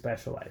highly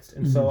specialized.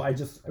 And so I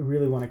just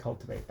really want to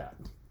cultivate that.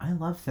 I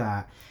love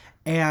that.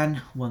 And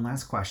one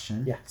last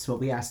question. Yeah. It's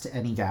what we ask to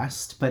any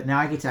guest, but now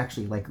I get to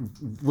actually like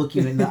look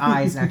you in the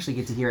eyes and actually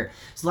get to hear it.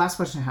 So the last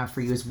question I have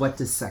for you is, what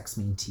does sex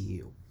mean to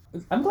you?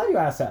 I'm glad you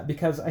asked that,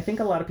 because I think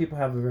a lot of people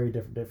have a very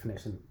different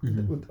definition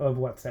of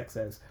what sex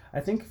is.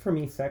 I think for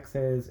me, sex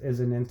is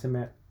an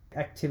intimate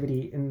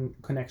activity in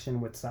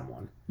connection with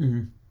someone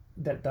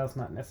that does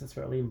not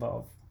necessarily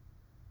involve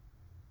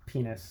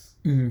penis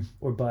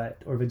or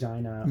butt or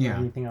vagina or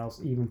anything else,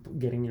 even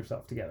getting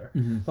yourself together.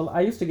 But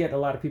I used to get a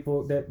lot of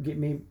people that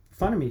made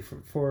fun of me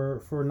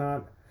for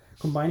not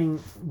combining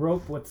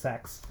rope with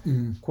sex,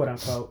 quote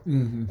unquote.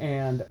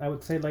 And I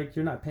would say, like,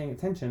 you're not paying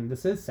attention.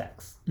 This is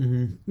sex.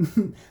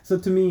 So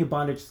to me, a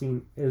bondage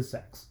scene is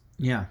sex.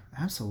 Yeah,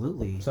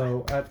 absolutely.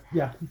 So,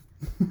 yeah.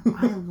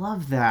 I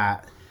love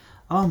that.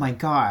 Oh my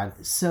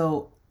God.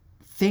 So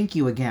thank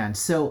you again.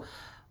 So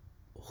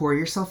whore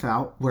yourself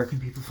out. Where can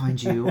people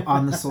find you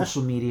on the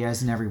social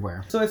medias and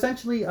everywhere? So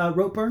essentially,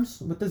 Rope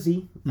Burns with the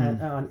Z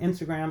on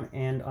Instagram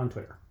and on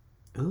Twitter.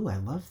 Ooh, I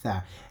love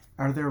that.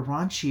 Are they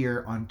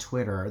raunchier on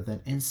Twitter than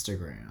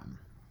Instagram?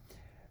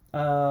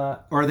 Or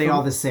are they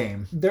all the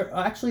same? They're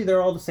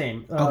all the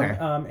same. Okay.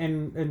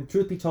 And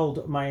truth be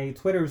told, my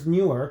Twitter's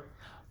newer.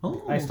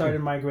 Oh, I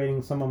started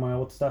migrating some of my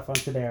old stuff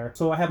onto there,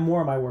 so I have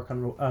more of my work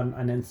on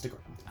Instagram.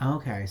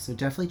 Okay, so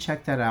definitely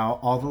check that out.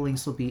 All the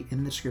links will be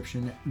in the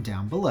description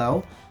down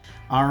below.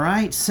 All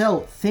right,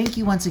 so thank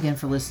you once again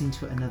for listening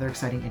to another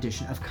exciting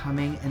edition of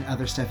Coming and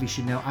Other Stuff You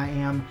Should Know. I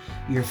am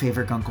your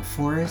favorite Gunkle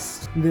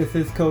Forrest. This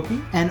is Koki.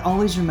 And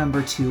always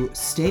remember to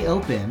stay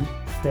open,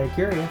 stay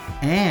curious,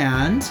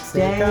 and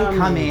stay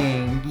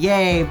coming.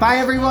 Yay! Bye,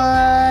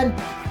 everyone!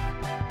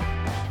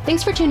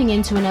 Thanks for tuning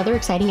in to another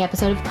exciting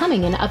episode of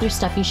Coming and Other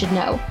Stuff You Should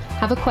Know.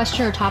 Have a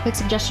question or topic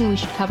suggestion we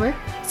should cover?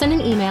 Send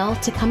an email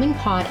to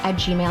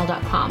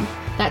cummingpod@gmail.com.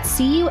 That's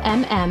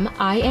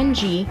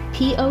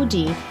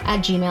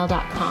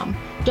cummingpod@gmail.com.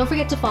 Don't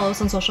forget to follow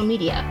us on social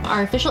media.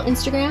 Our official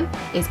Instagram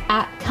is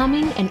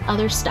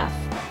 @ComingAndOtherStuff.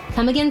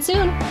 Come again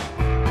soon!